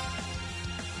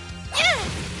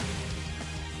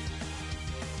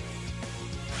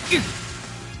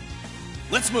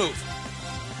 Let's move!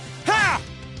 Ha!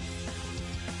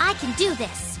 I can do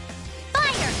this.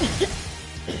 Fire!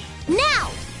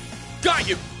 Now! Got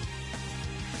you!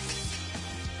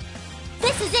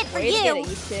 This is it for Way to get you! it,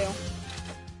 you two.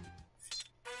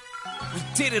 We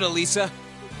did it, Elisa!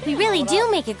 We really do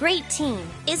make a great team.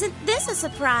 Isn't this a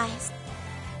surprise?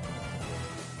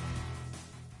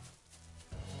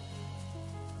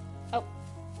 Oh.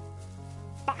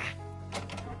 Bah!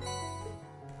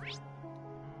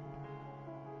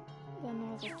 Then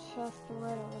there's a chest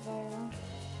right over there.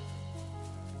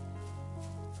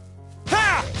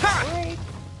 Ha! Ha! Right.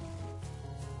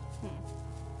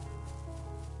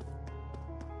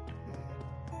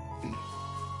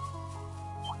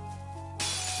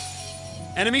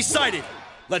 Enemy sighted!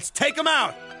 Let's take them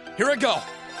out! Here I go!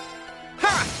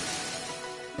 Ha!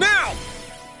 Now!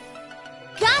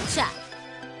 Gotcha!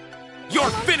 You're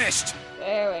finished!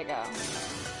 There we go.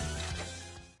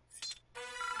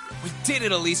 We did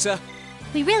it, Elisa!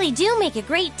 We really do make a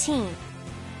great team.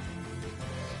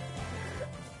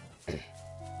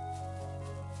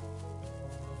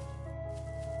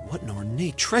 What an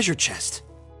ornate treasure chest!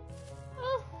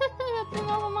 Oh, that's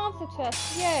another monster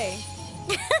chest. Yay.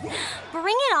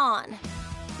 Bring it on.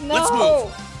 No! Let's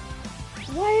move.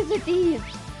 Why is it these?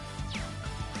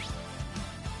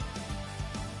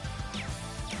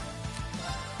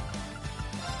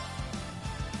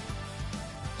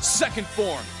 Second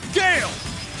form! Gale!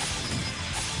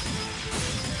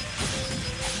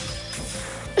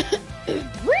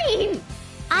 Green!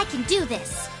 I can do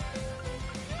this.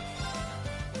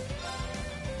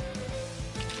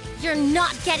 You're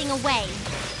not getting away.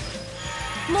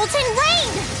 Molten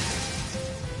Rain!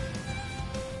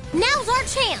 Now's our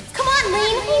chance. Come on,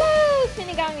 Rain. Hello,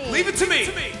 Shinigami! Leave it to me!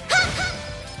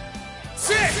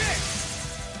 Sit!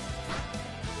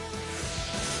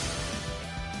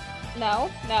 No,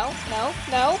 no, no,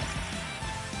 no.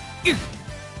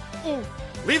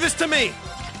 Leave this to me!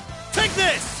 Take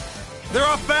this! They're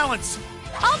off balance!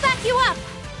 I'll back you up.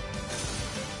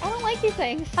 I don't like these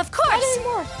things. Of course. Not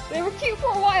anymore. They were cute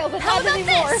for a while, but How not about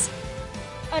anymore. this?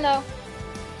 I know.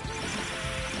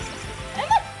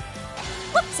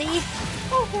 Whoopsie.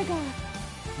 Oh my god.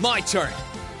 My turn!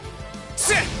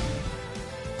 Sit!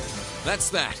 That's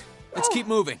that. Let's Oh. keep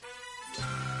moving.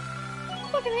 I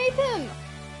fucking hate them.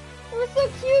 They were so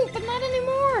cute, but not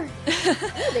anymore.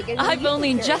 Ooh, they gave me I've youth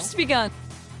only material. just begun.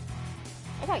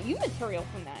 I got you material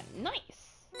from that. Nice.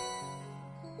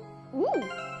 Ooh.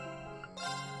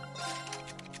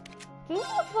 This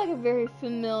looks like a very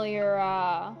familiar,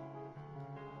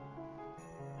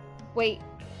 Wait.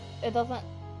 It doesn't...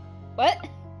 What?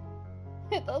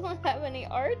 It doesn't have any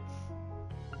arts?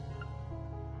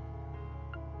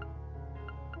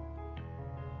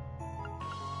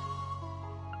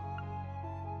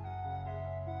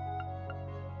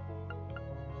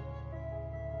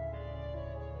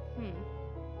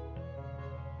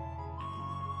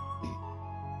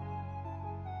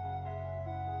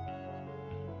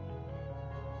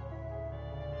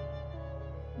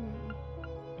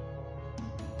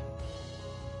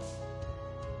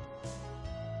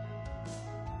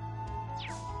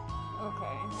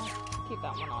 Okay, keep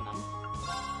that one on him.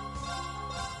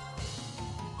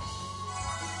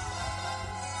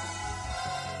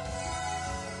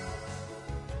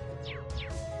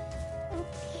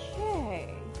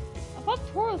 Okay. I thought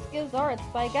Tauros gives arts,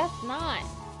 but I guess not.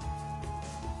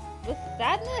 With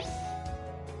sadness?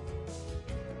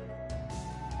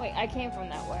 Wait, I came from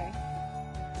that way.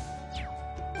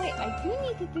 Wait, I do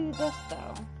need to do this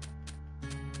though.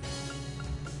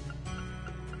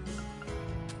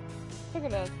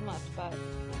 Figured as much, but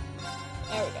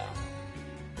there we go.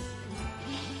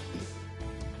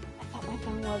 I thought my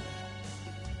phone was.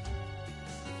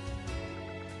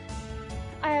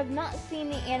 I have not seen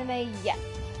the anime yet.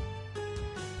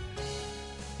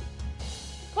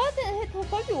 But I didn't hit till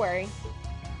February.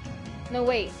 No,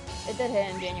 wait. It did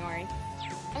hit in January.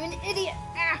 I'm an idiot.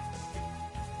 Ah!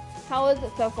 How is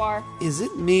it so far? Is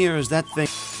it me or is that thing?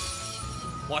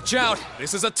 Watch out!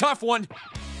 This is a tough one!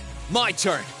 My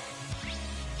turn!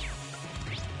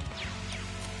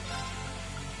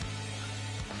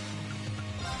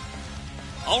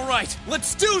 All right,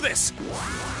 let's do this!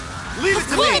 Leave it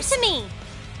to me! Leave it to me!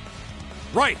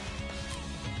 Right!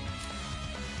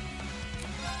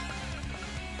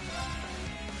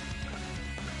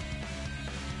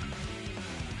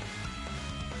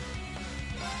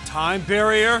 Time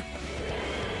barrier.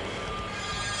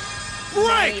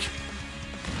 Break!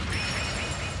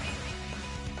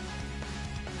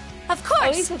 Of At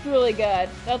course! least it's really good.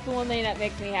 That's the one thing that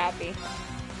makes me happy.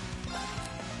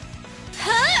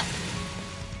 Huh?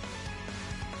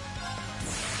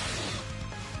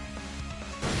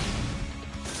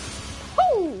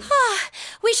 Woo!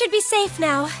 We should be safe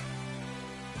now.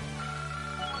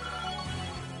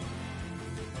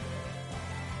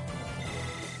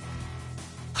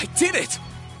 I did it!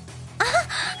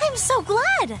 I'm so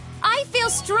glad! I feel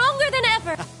stronger than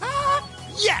ever!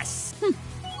 Yes!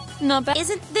 Not bad.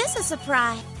 Isn't this a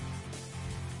surprise?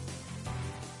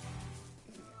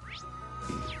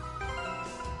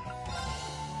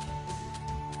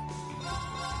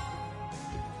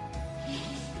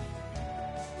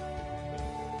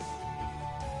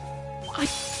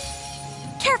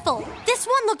 Careful! This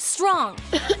one looks strong.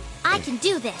 I can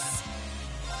do this.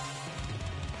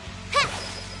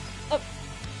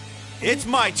 It's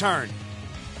my turn.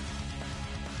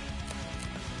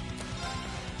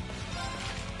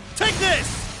 Take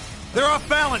this! They're off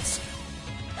balance.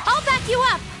 I'll back you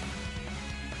up.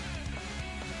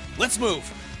 Let's move.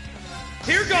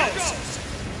 Here goes!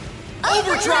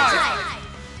 Overdrive!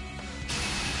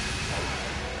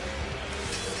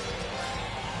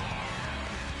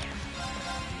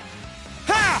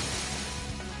 Ha!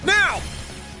 Now!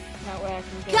 That way I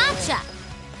can get Gotcha!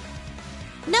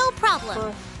 No problem.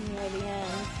 first near the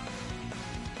end.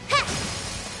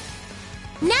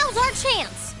 Now's our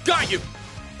chance. Got you!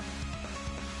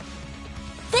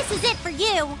 This is it for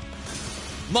you.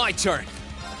 My turn!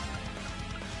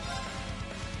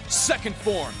 Second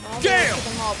form, I'll Gale! get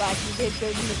them all back. You did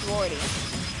good majority.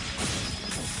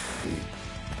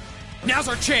 Now's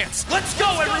our chance! Let's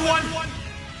go, everyone!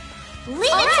 Leave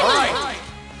it to All me. right!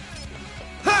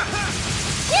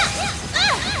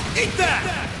 Eat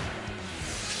that!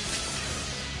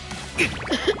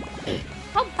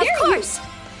 How Of dare you! course.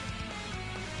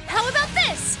 How about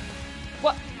this?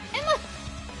 What? Emma!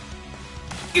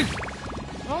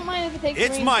 I don't mind if it takes It's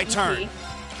Green's my EP. turn.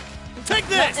 Take Not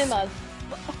this! Emma's.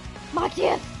 My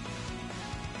kiss!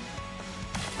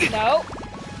 No.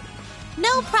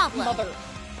 No problem. Mother.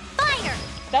 Fire.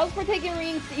 That was for taking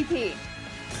Green's EP.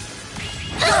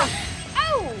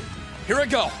 Ow! Here I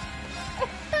go!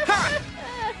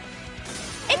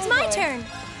 It's Oh, my boy. turn.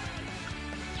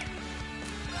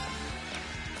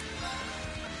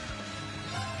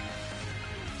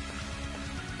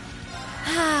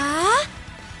 Ah.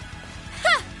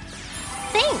 Ha.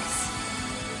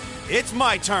 Thanks. It's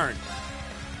my turn.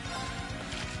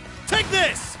 Take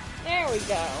this! There we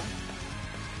go.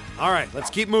 All right, let's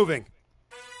keep moving.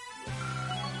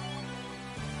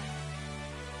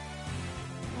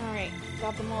 Alright,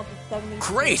 got them all to 70.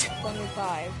 Great.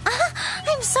 75.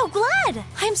 I'm so glad.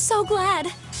 I'm so glad.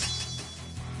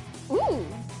 Ooh!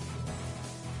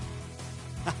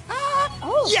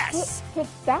 Oh, Yes! Put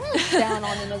balance down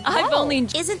on him as well. I've only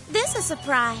Isn't this a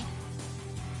surprise?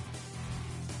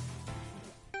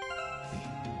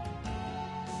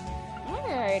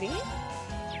 Alrighty.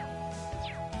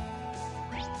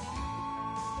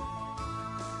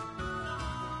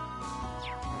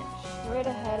 Straight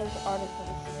ahead is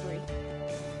Artisan's 3.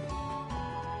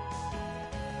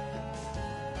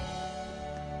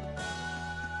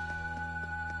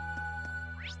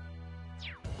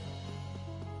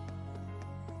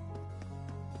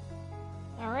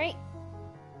 Alright.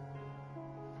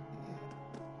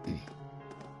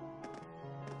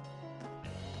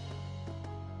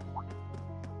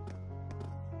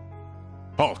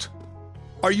 Halt.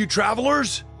 Are you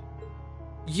travelers?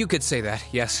 You could say that,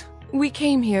 yes. We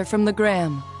came here from the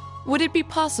Gram. Would it be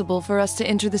possible for us to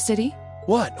enter the city?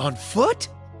 What, on foot?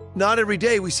 Not every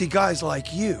day we see guys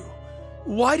like you.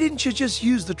 Why didn't you just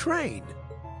use the train?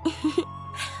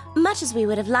 Much as we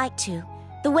would have liked to,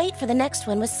 the wait for the next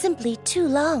one was simply too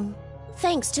long.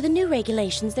 Thanks to the new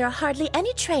regulations, there are hardly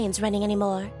any trains running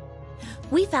anymore.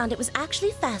 We found it was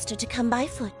actually faster to come by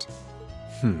foot.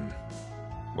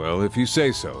 Well, if you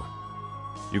say so.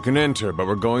 You can enter, but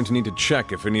we're going to need to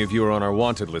check if any of you are on our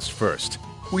wanted list first.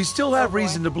 We still have boy.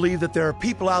 reason to believe that there are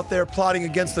people out there plotting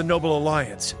against the Noble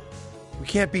Alliance. We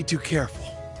can't be too careful.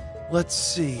 Let's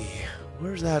see.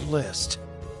 Where's that list?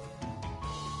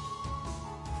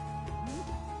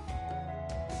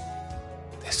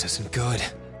 This isn't good.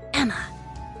 Emma,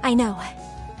 I know.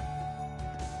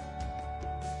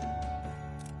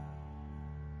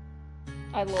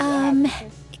 I love that.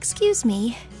 Excuse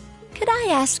me. Could I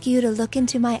ask you to look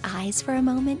into my eyes for a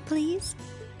moment, please?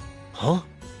 Huh?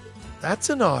 That's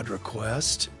an odd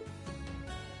request.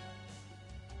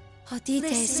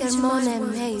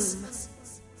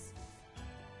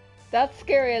 That's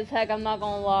scary as heck, I'm not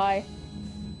gonna lie.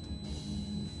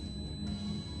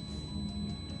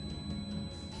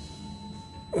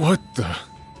 What the?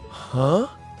 Huh?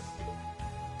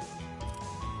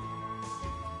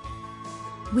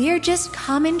 We're just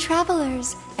common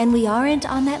travelers, and we aren't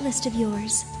on that list of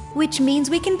yours. Which means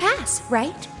we can pass,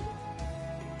 right?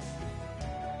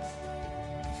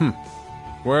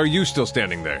 Why are you still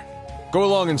standing there? Go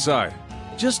along inside.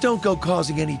 Just don't go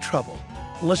causing any trouble.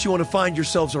 Unless you want to find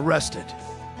yourselves arrested.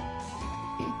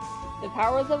 The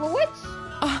powers of a witch.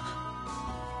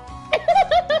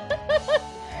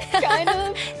 Kind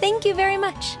of. Thank you very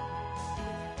much.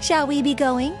 Shall we be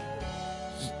going?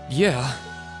 Yeah.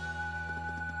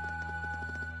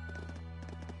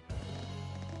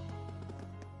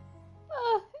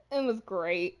 It was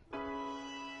great.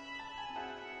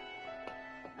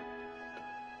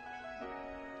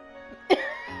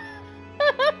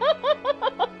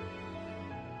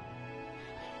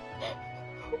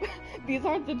 These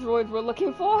aren't the droids we're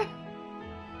looking for.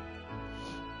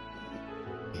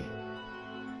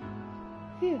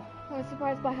 Phew, I was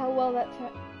surprised by how well that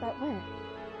went.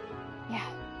 Yeah,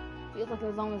 feels like it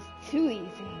was almost too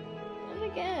easy. And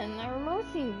again, I remember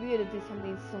seeing Rita do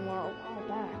something similar a while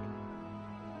back.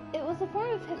 It was a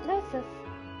form of hypnosis.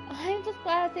 I'm just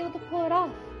glad I was able to pull it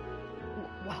off.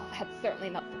 Well, that's certainly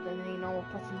not something any normal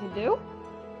person can do.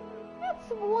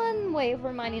 That's one way of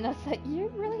reminding us that you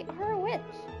really are a witch.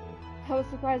 I was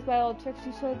surprised by all the tricks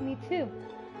you showed me, too.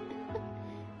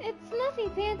 It's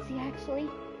nothing fancy, actually.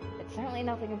 It's certainly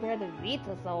nothing compared to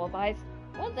Vita's alibis.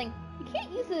 One thing, you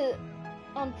can't use it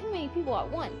on too many people at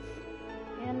once.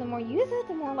 And the more you use it,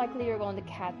 the more likely they're going to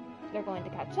catch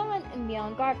on and be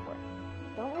on guard for it.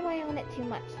 Don't rely on it too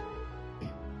much.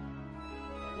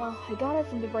 Well, I got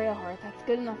us into Bareahard. That's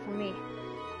good enough for me.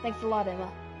 Thanks a lot, Emma.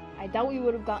 I doubt we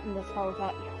would have gotten this far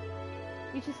without you.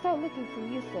 You should start looking for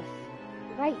Jusis.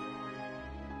 Right.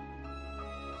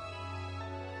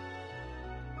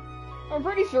 I'm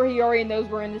pretty sure he already knows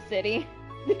we're in the city.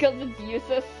 Because it's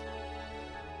Jusis.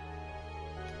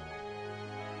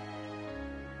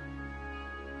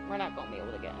 We're not going to be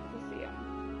able to get in to see him.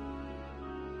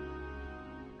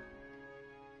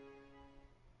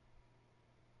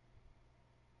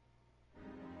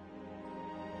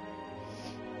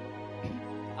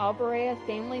 Bareahard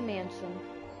family mansion.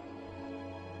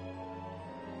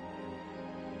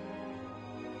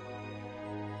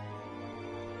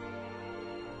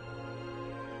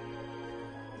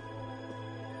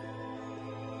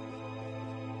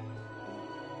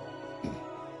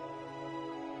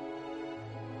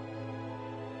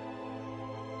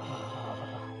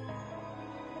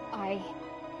 I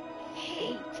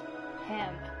hate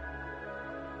him.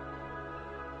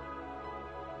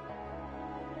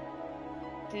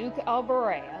 Duke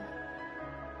Bareahard.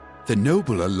 The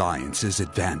Noble Alliance's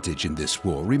advantage in this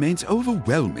war remains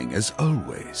overwhelming as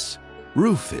always.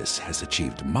 Rufus has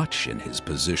achieved much in his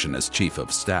position as Chief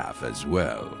of Staff as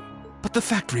well. But the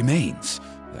fact remains,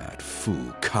 that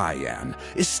fool Cayenne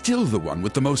is still the one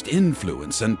with the most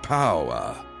influence and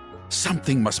power.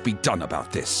 Something must be done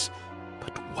about this.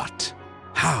 But what?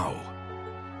 How?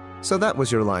 So that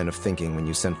was your line of thinking when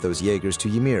you sent those Jaegers to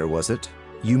Ymir, was it?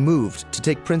 You moved to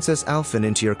take Princess Alphen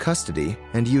into your custody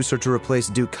and use her to replace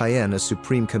Duke Cayenne as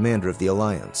Supreme Commander of the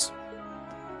Alliance.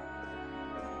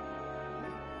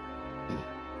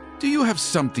 Do you have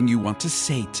something you want to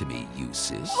say to me,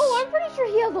 Jusis? Oh, I'm pretty sure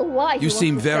he has a lot. You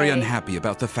seem very unhappy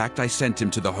about the fact I sent him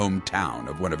to the hometown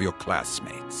of one of your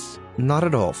classmates. Not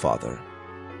at all, Father.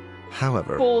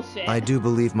 However, Bullshit. I do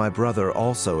believe my brother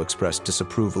also expressed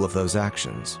disapproval of those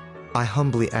actions. I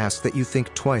humbly ask that you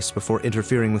think twice before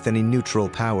interfering with any neutral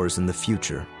powers in the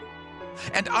future.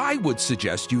 And I would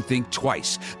suggest you think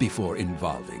twice before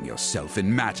involving yourself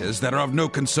in matters that are of no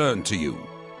concern to you.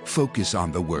 Focus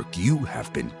on the work you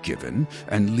have been given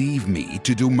and leave me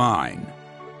to do mine.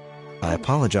 I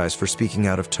apologize for speaking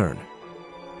out of turn.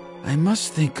 I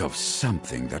must think of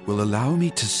something that will allow me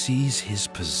to seize his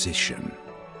position.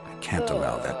 Can't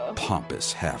allow that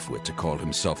pompous halfwit to call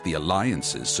himself the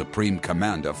Alliance's Supreme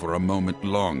Commander for a moment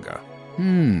longer.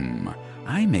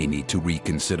 I may need to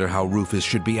reconsider how Rufus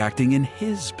should be acting in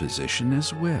his position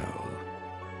as well.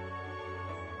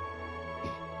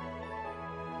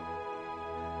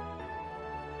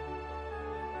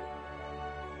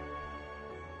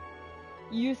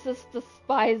 Jusis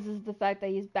despises the fact that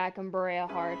he's back in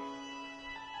Bareahard.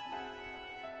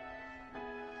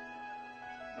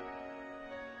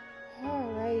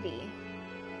 Alrighty.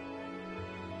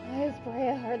 Why is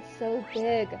Bareahard so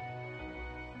big?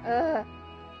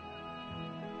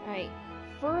 Alright,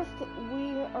 first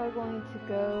we are going to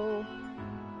go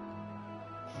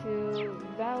to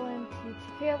Valenti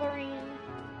Tailoring.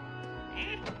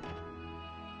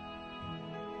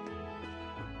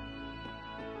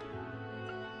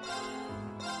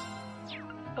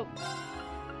 Oh.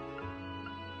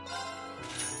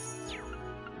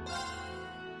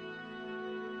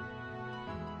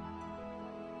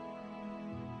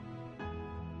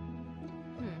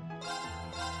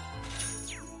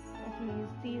 I can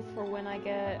use these for when I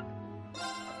get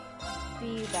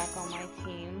B back on my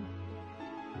team.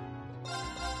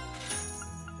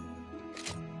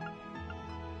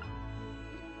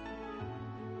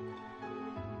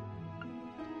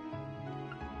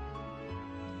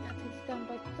 That takes down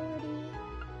by 30,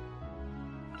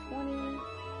 20.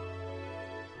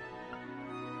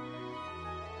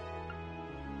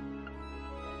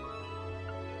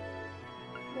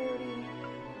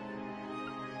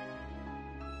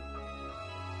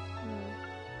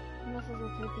 Messes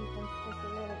with her defense just a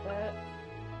little bit.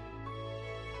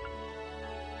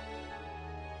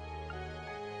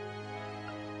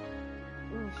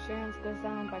 Ooh, Sharon's goes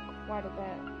down by quite a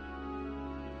bit.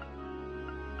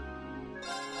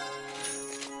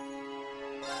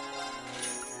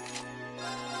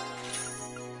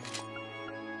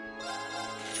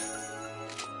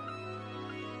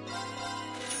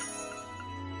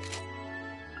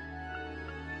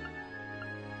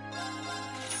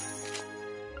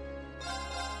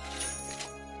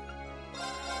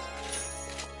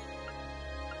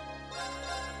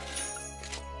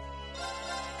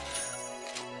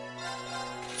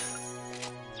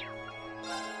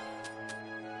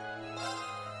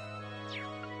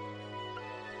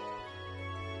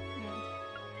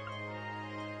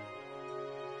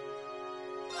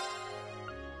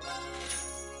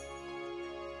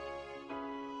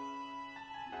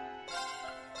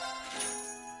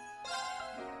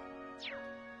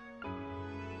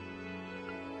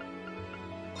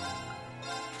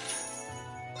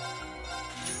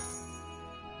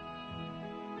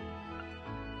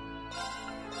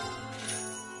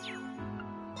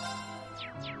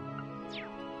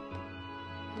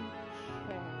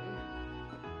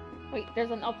 Wait,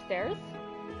 there's an upstairs?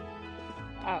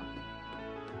 Oh.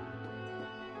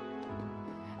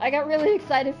 I got really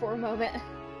excited for a moment.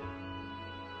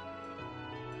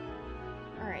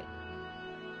 Alright.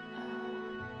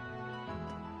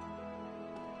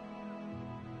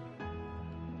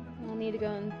 We'll need to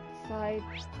go inside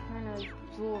Turner's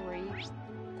Jewelry. Which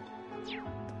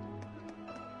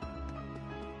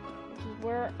is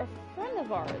where a friend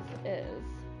of ours is.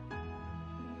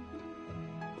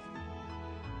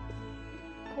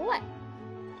 What?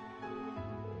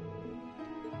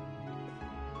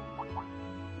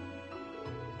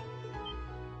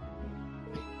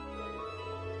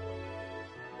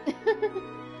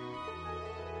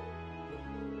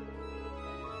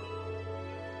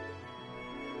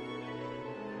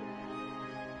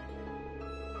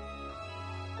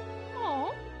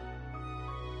 Aww.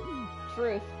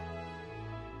 Truth.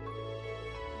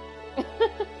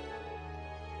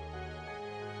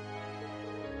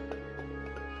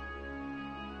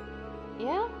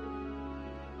 Yeah?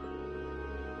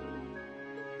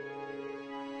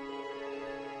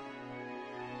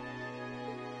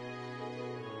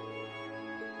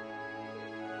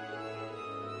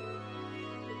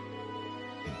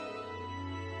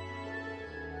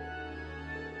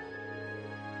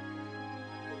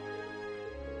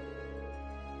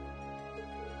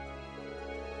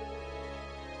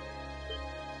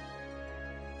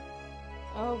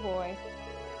 Oh boy.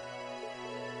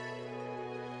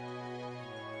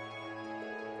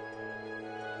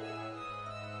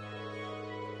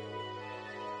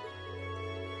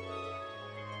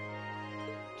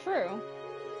 True.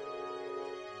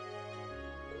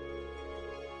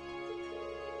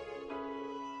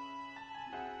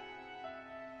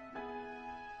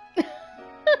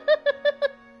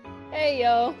 Hey,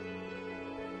 yo.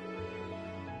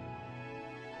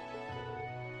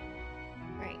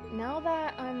 Right, now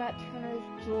that I'm at Turner's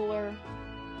Jeweler,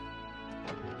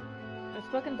 I've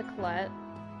spoken to Colette,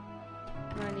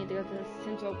 and I need to go to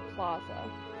Central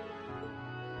Plaza.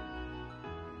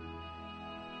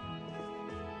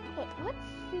 Let's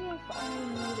see if I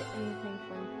need anything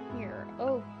from here.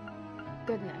 Oh,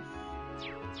 goodness.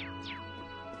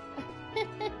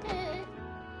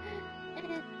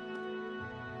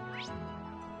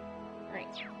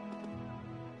 Right.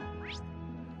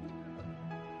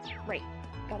 Right.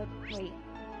 Gotta wait.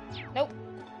 Nope.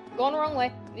 Going the wrong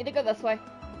way. Need to go this way.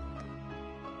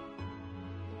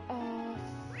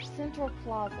 Central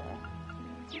Plaza.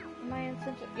 Am I in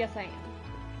Central? Yes, I am.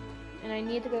 And I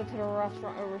need to go to the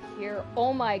restaurant over here.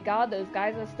 Oh my god, those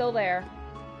guys are still there.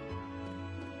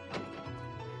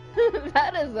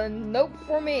 That is a nope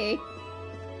for me.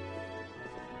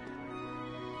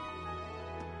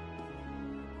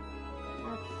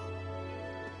 That's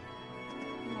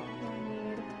not what I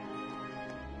need.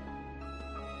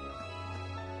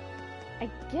 I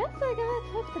guess I gotta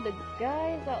talk to the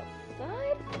guys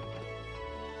outside?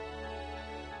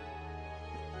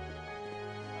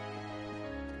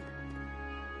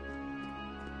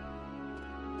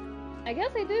 I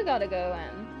guess I do gotta go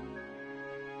in.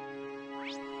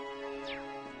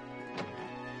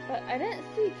 But I didn't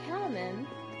see Kalman.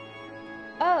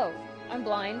 Oh, I'm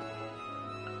blind.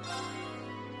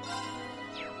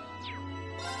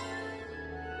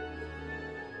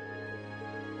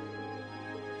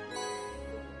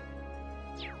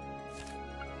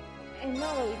 And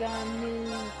now that we got a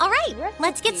new Alright,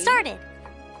 let's get recipe. started.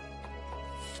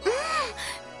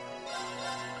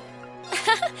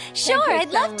 Sure, Pancakes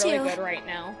I'd love sound to. really good right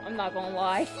now. I'm not gonna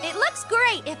lie. It looks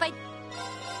great if I...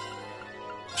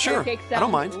 Sure, Pancakes I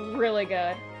don't sound mind. really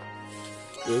good.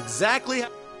 Exactly.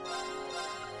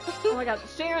 Oh my god,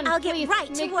 Sharon, I'll get please right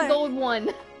to make the work. gold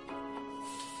one.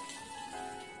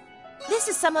 This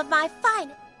is some of my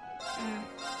fine.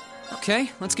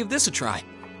 Okay, let's give this a try.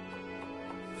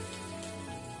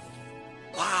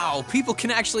 Wow, people can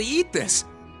actually eat this.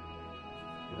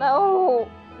 No!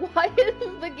 Why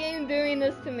is the game doing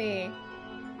this to me?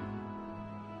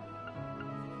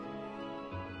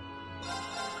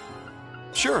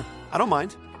 Sure, I don't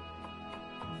mind.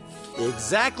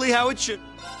 Exactly how it should.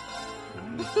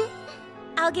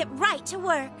 I'll get right to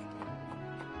work.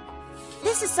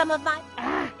 This is some of my...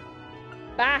 Ah!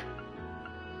 Bah!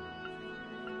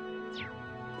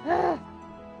 Ah.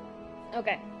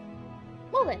 Okay.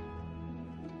 Well then.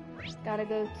 Gotta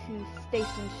go to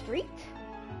Station Street.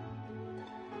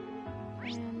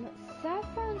 And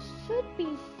Saffron should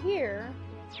be here.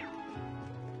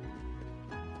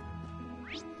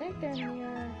 I think they're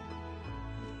near...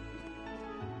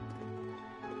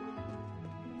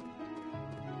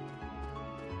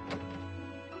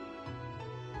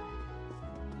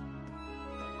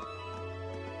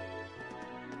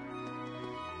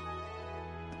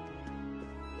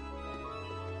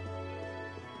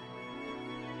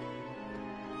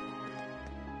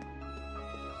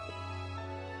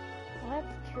 Well,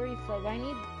 that's Teresa, but I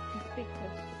need to speak to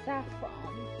Saffron.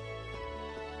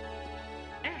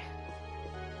 Ah.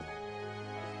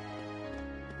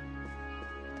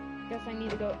 Guess I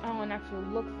need to go out and actually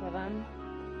look for them.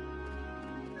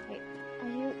 Wait, are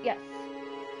you? Yes.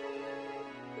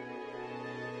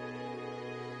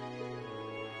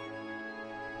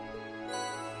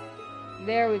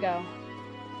 There we go.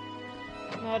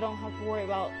 Now I don't have to worry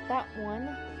about that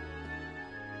one.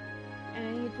 And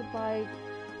I need to buy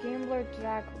Gambler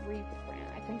Jack reprint.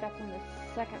 I think that's on the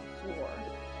second floor.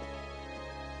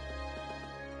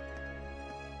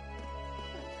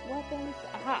 Weapons.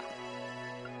 Aha!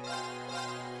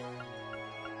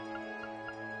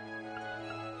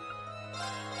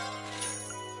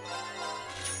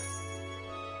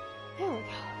 There we go.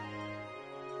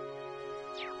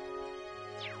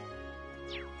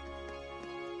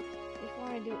 Before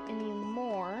I do any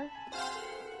more...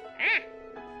 Ah!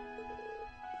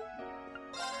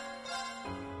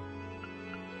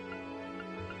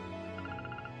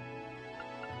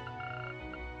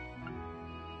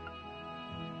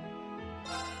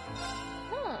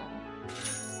 Huh.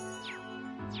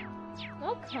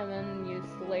 They'll come in use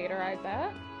later, I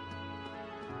bet.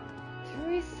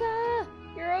 Teresa,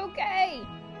 you're okay.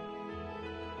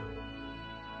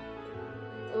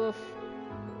 Oof.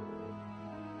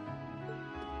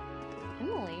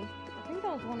 Emily? I think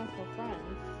that was one of her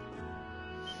friends.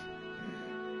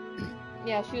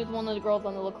 Yeah, she was one of the girls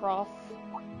on the lacrosse.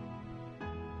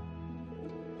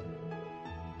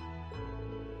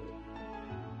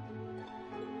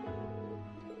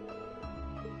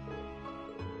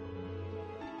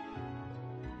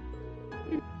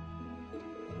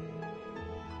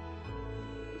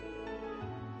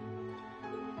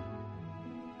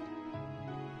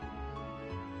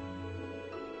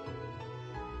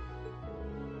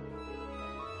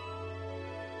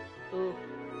 Ooh.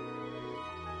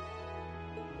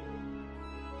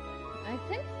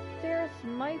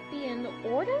 this might be in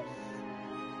Ordis,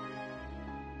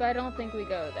 but I don't think we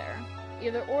go there.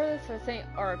 Either Ordis or St.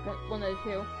 Arc, one of the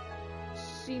two.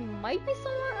 She might be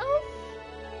somewhere else?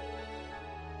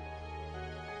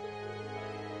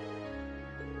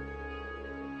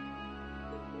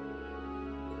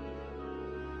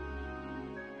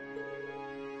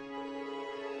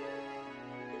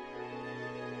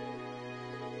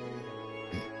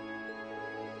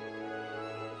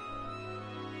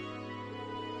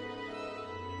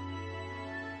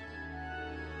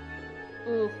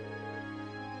 Oof.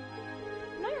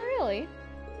 Not really.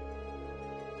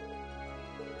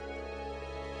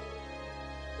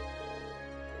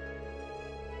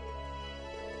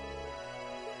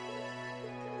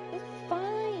 It's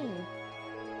fine.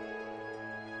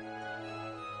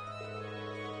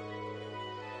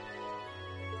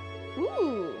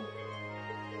 Ooh.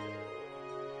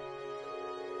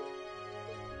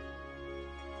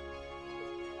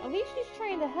 At least she's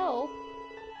trying to help.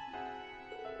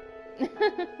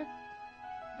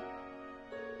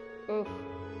 Oof.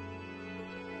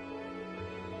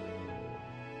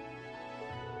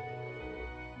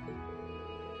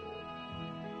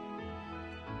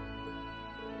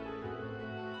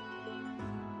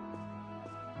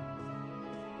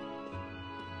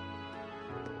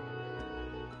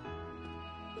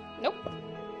 Nope.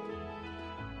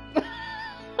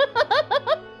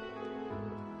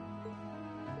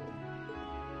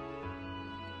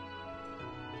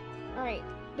 Alright,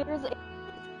 there's a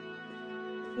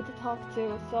need to talk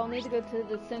to, so I'll need to go to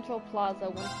the Central Plaza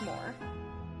once more.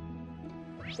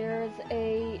 There's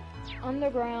a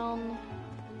underground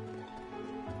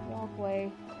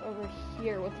walkway over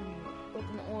here with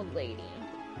an old lady.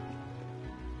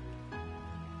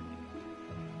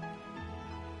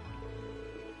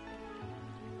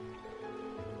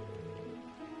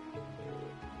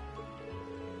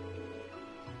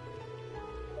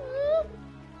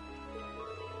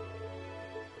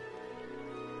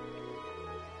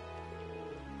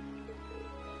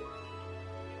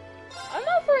 I'm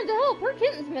offering to help. Her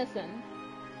kitten's missing.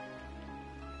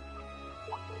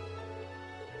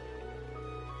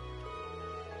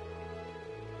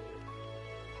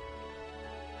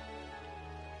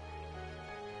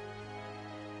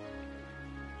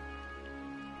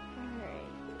 Alright.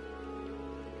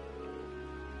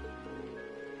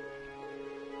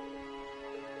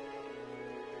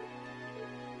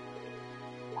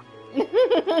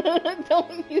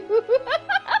 Don't you?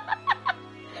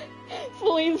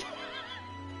 Celine's...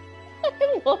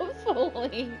 I love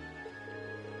Celine.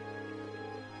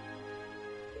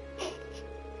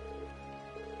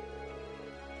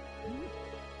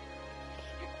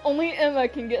 Only Emma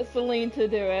can get Celine to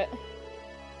do it.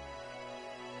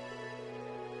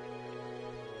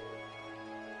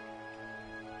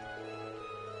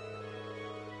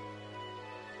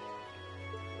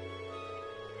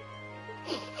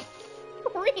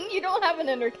 Reem, you don't have an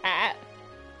inner cat.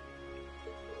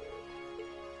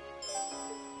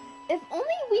 If only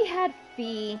we had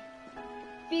Fee.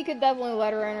 Fee could definitely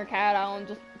let her inner cat out and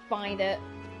just find it.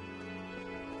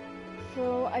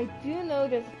 So I do know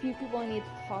there's a few people I need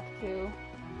to talk to.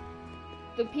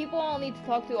 The people I'll need to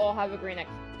talk to all have a green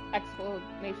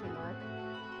exclamation mark.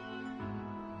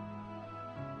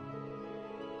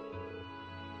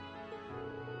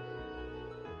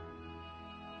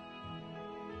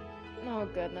 Oh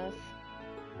goodness.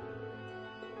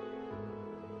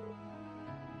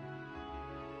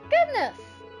 Goodness!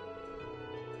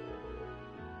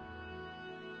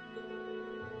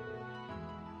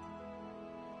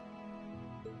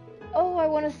 Oh, I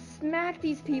want to smack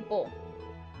these people.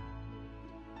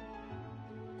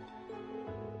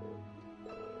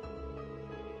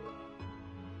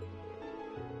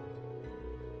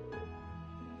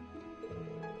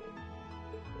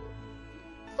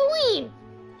 Celine!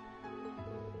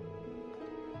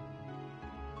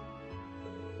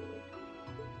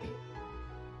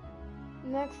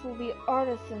 Next will be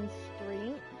Artisan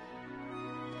Street.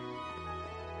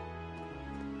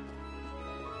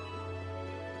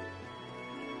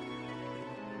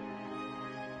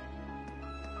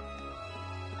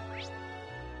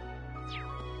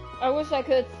 I wish I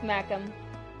could smack him.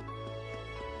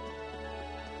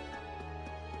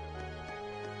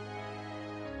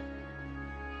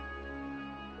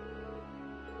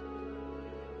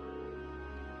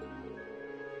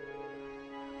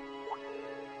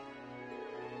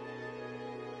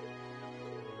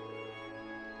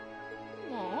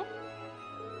 Aww.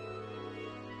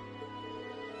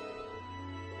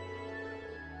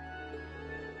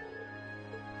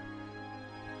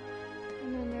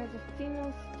 And then there's a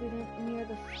female student near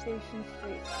the station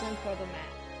street, swim for the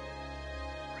mat.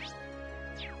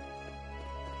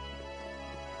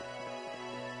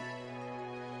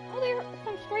 there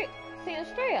from Saint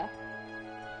Estrella.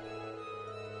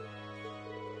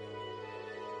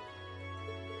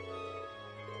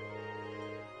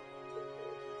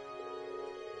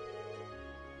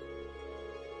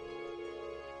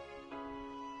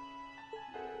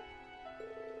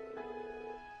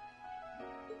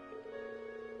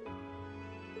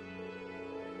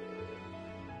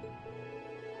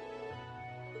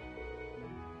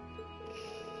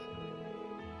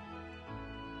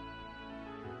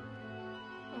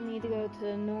 I need to go to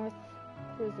the North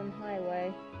Cruising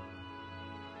Highway.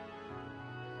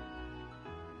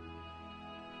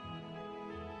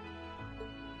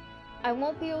 I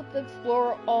won't be able to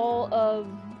explore all of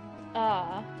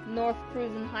North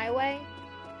Cruising Highway.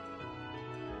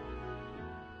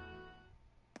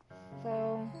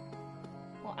 So,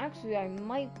 well, actually, I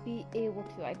might be able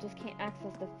to. I just can't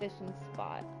access the fishing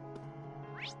spot.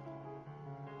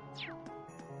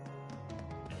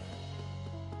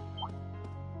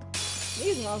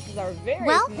 These monsters are very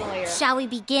familiar. Shall we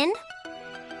begin?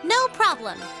 No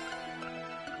problem.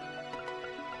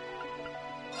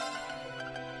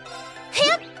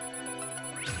 Hip!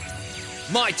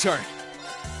 My turn.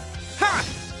 Ha!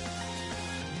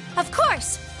 Of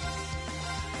course!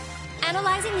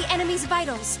 Analyzing the enemy's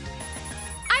vitals.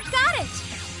 I've got it!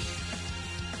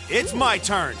 It's my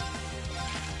turn.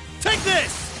 Take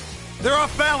this! They're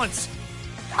off balance.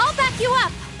 I'll back you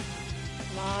up!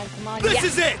 Come on, This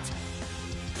is it!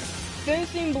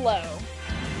 Finishing blow.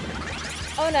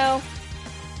 Oh no.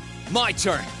 My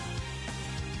turn.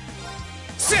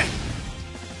 Sit!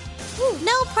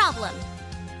 No problem.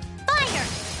 Fire!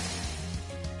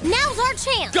 Now's our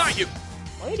chance! Got you!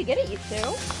 Way to get it, you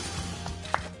two.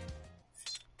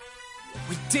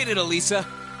 We did it, Elisa.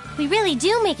 We really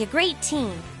do make a great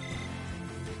team.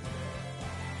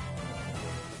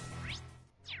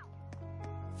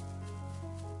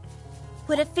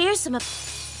 What a fearsome...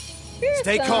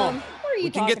 Stay calm. What are you We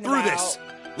can get talking through about? this.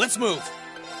 Let's move.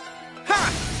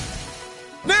 Ha!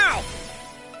 Now!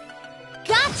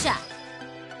 Gotcha!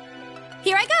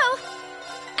 Here I go!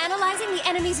 Analyzing the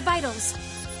enemy's vitals.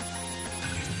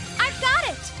 I've got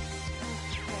it!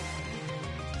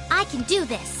 I can do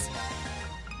this.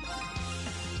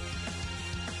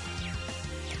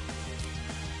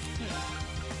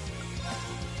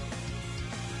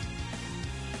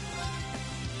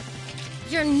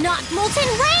 You're not Molten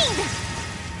Rain!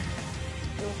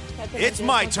 It's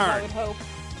my turn. I would hope.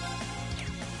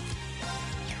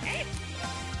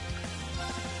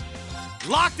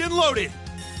 Locked and loaded.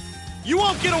 You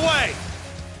won't get away.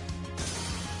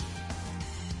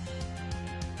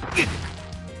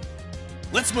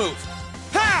 Let's move.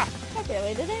 Ha! I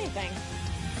barely did anything.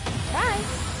 Bye.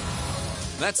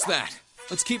 That's that.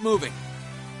 Let's keep moving.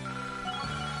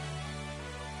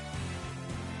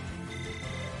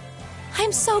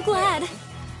 I'm so glad.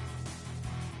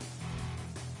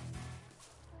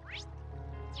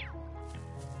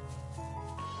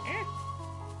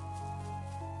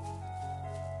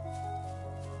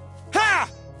 Ha!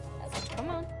 Come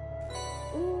on.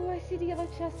 Ooh, I see the yellow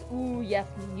chest. Ooh, yes,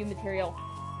 new material.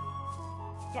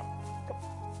 Yeah, go.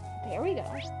 There we go.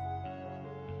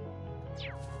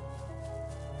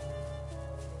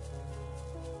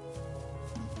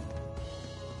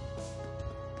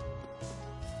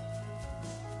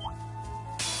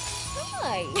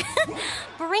 Hi.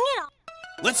 Bring it on.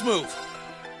 Let's move.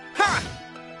 Ha!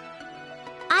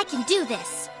 I can do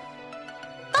this.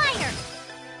 Fire!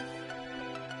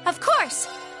 Of course!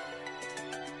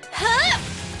 Huh!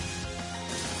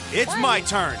 It's my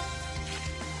turn.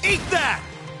 Eat that!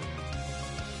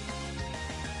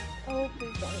 Oh,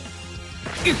 please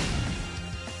don't.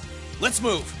 Let's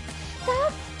move.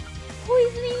 Stop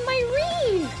poisoning my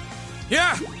ring!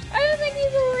 Yeah! I don't think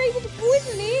these were able to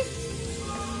poison me.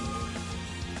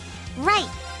 Right.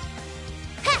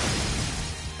 Ha!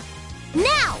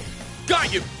 Now!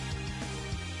 Got you!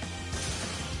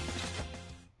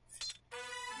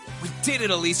 We did it,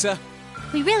 Elisa.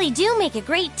 We really do make a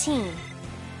great team.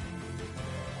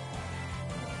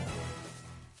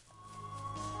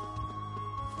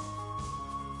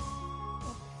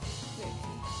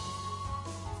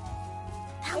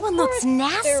 That one looks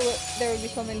nasty. There would be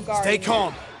something guarding. Stay it.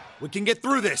 calm. We can get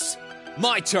through this.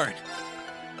 My turn.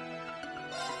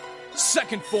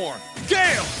 Second form.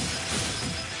 Gale!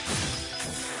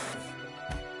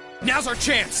 Now's our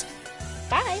chance.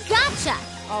 Bye. Gotcha!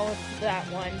 Oh, it's that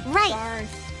one. Right. Darn.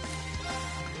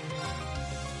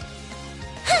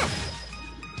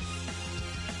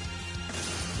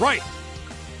 Right.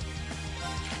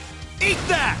 Eat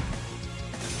that!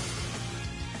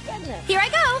 Goodness. Here I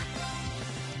go!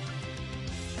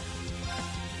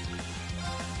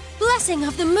 Blessing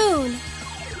of the moon!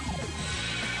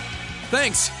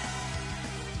 Thanks.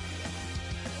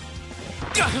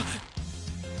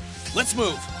 Let's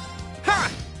move. Ha!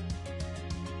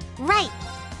 Right.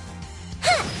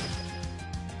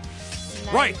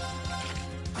 Right.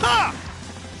 Ha!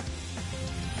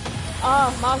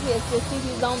 Oh, Mafia's the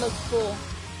CP zone looks cool.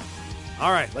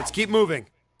 All right, let's keep moving.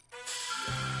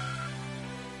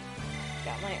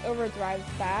 Got my overdrive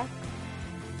back.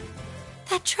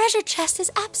 That treasure chest is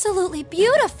absolutely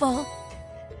beautiful.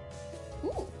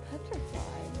 Ooh,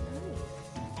 petrified.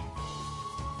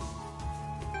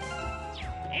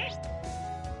 Nice.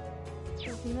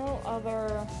 There's no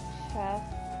other chest.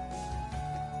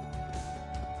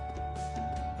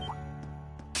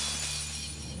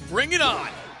 Bring it on!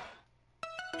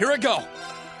 Here I go!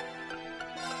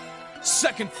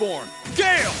 Second form,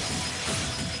 Gale!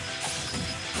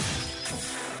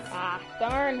 Ah,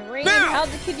 darn, Rain, Now!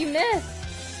 could you miss?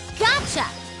 Gotcha!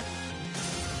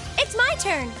 It's my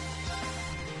turn.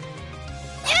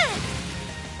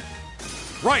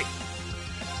 Right.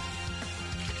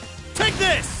 Take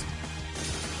this!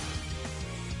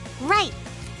 Right.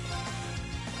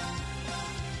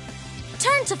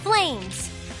 Turn to flames.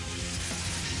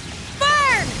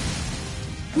 Burn!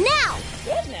 Now!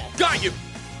 Goodness. Got you!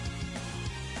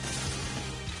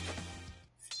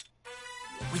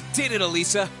 We did it,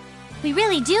 Elisa! We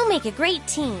really do make a great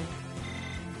team.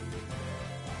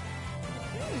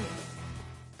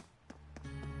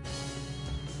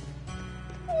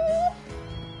 Oh,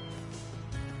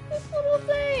 this little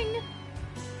thing.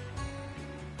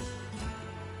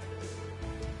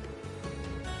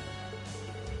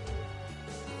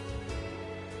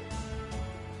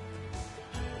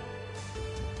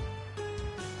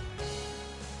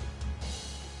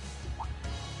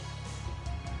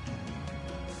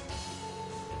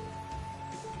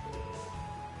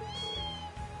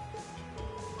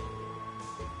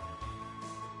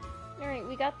 Alright,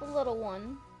 we got the little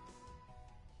one.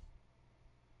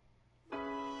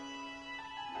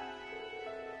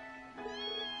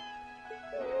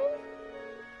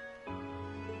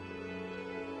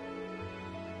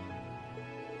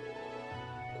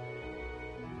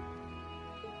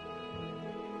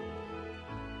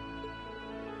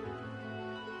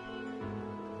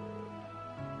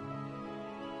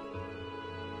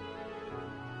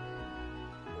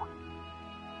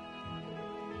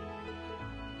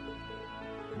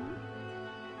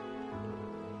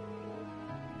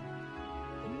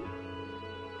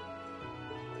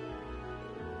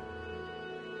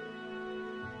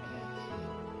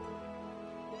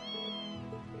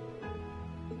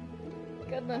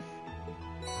 Goodness.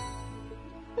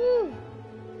 Whew.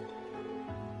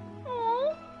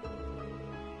 Aww.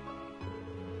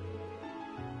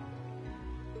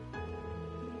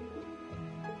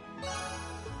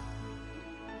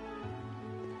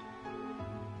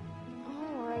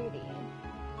 Alrighty.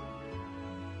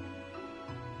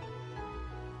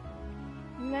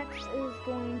 Next is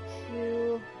going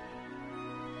to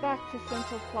back to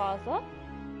Central Plaza.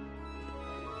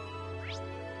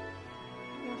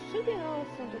 There should be another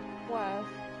central quest.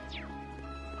 I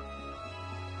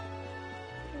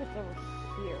think it's over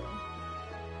here.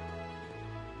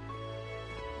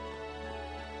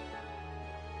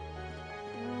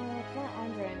 No, it's not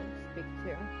Andre I need to speak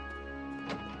to.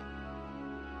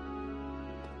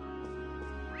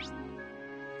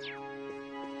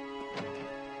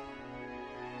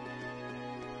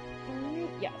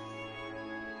 Yes.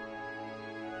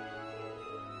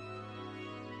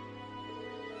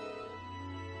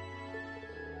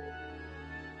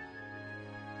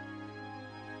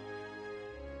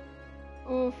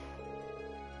 Oof.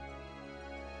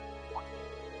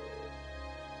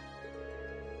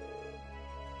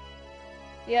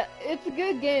 Yeah, it's a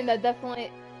good game that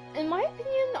definitely, in my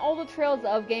opinion, all the Trails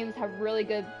of games have really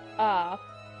good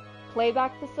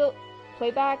playback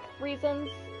reasons.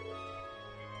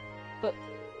 But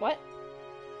what?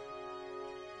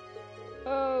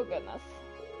 Oh goodness.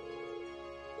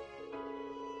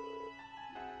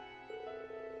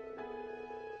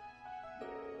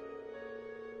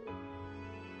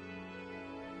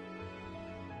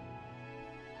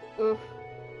 Oof.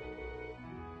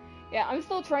 Yeah, I'm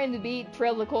still trying to beat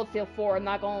Trails of Cold Steel 4, I'm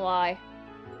not gonna lie.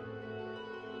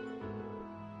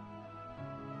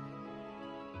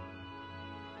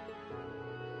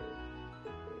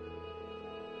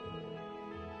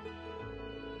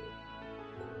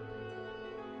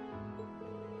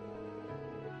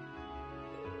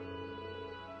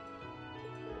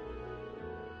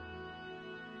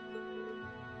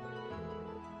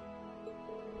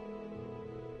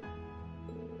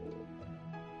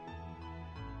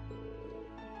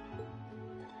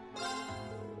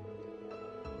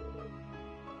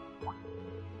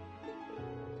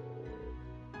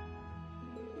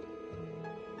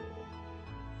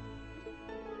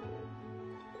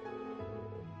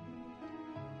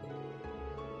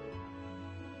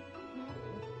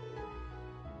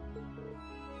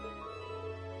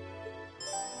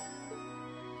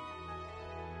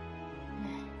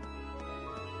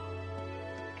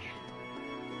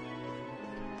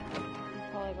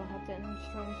 to end the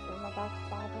stream so my back's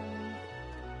bothering me.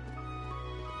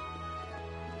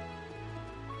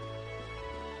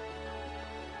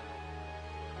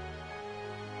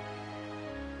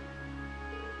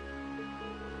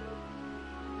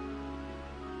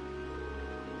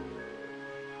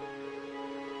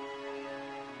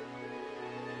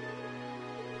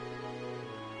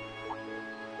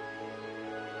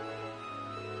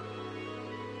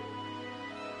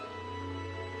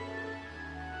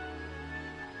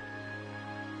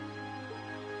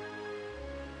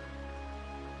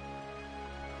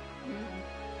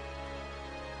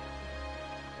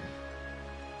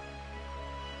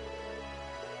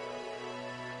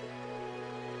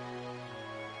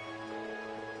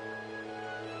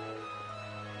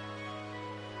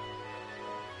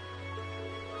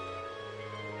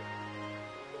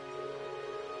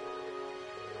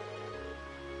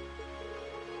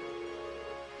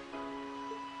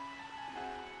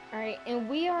 Alright, and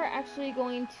we are actually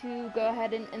going to go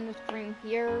ahead and end the stream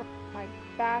here. My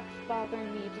back's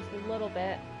bothering me just a little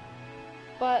bit.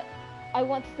 But I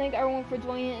want to thank everyone for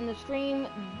joining in the stream.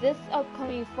 This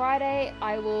upcoming Friday,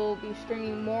 I will be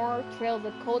streaming more Trails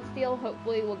of Cold Steel.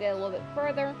 Hopefully we'll get a little bit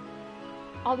further.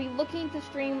 I'll be looking to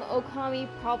stream Okami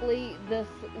probably this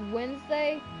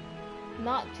Wednesday.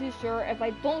 Not too sure. If I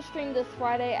don't stream this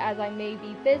Friday, as I may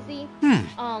be busy,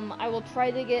 I will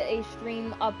try to get a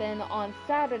stream up in on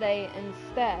Saturday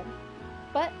instead.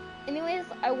 But anyways,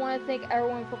 I want to thank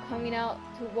everyone for coming out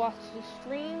to watch the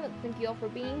stream. Thank you all for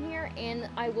being here, and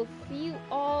I will see you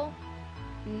all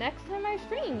next time I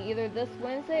stream, either this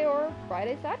Wednesday or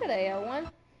Friday, Saturday, everyone.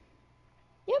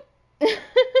 Yep.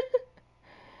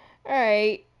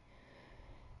 Alright.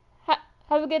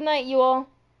 Have a good night, you all.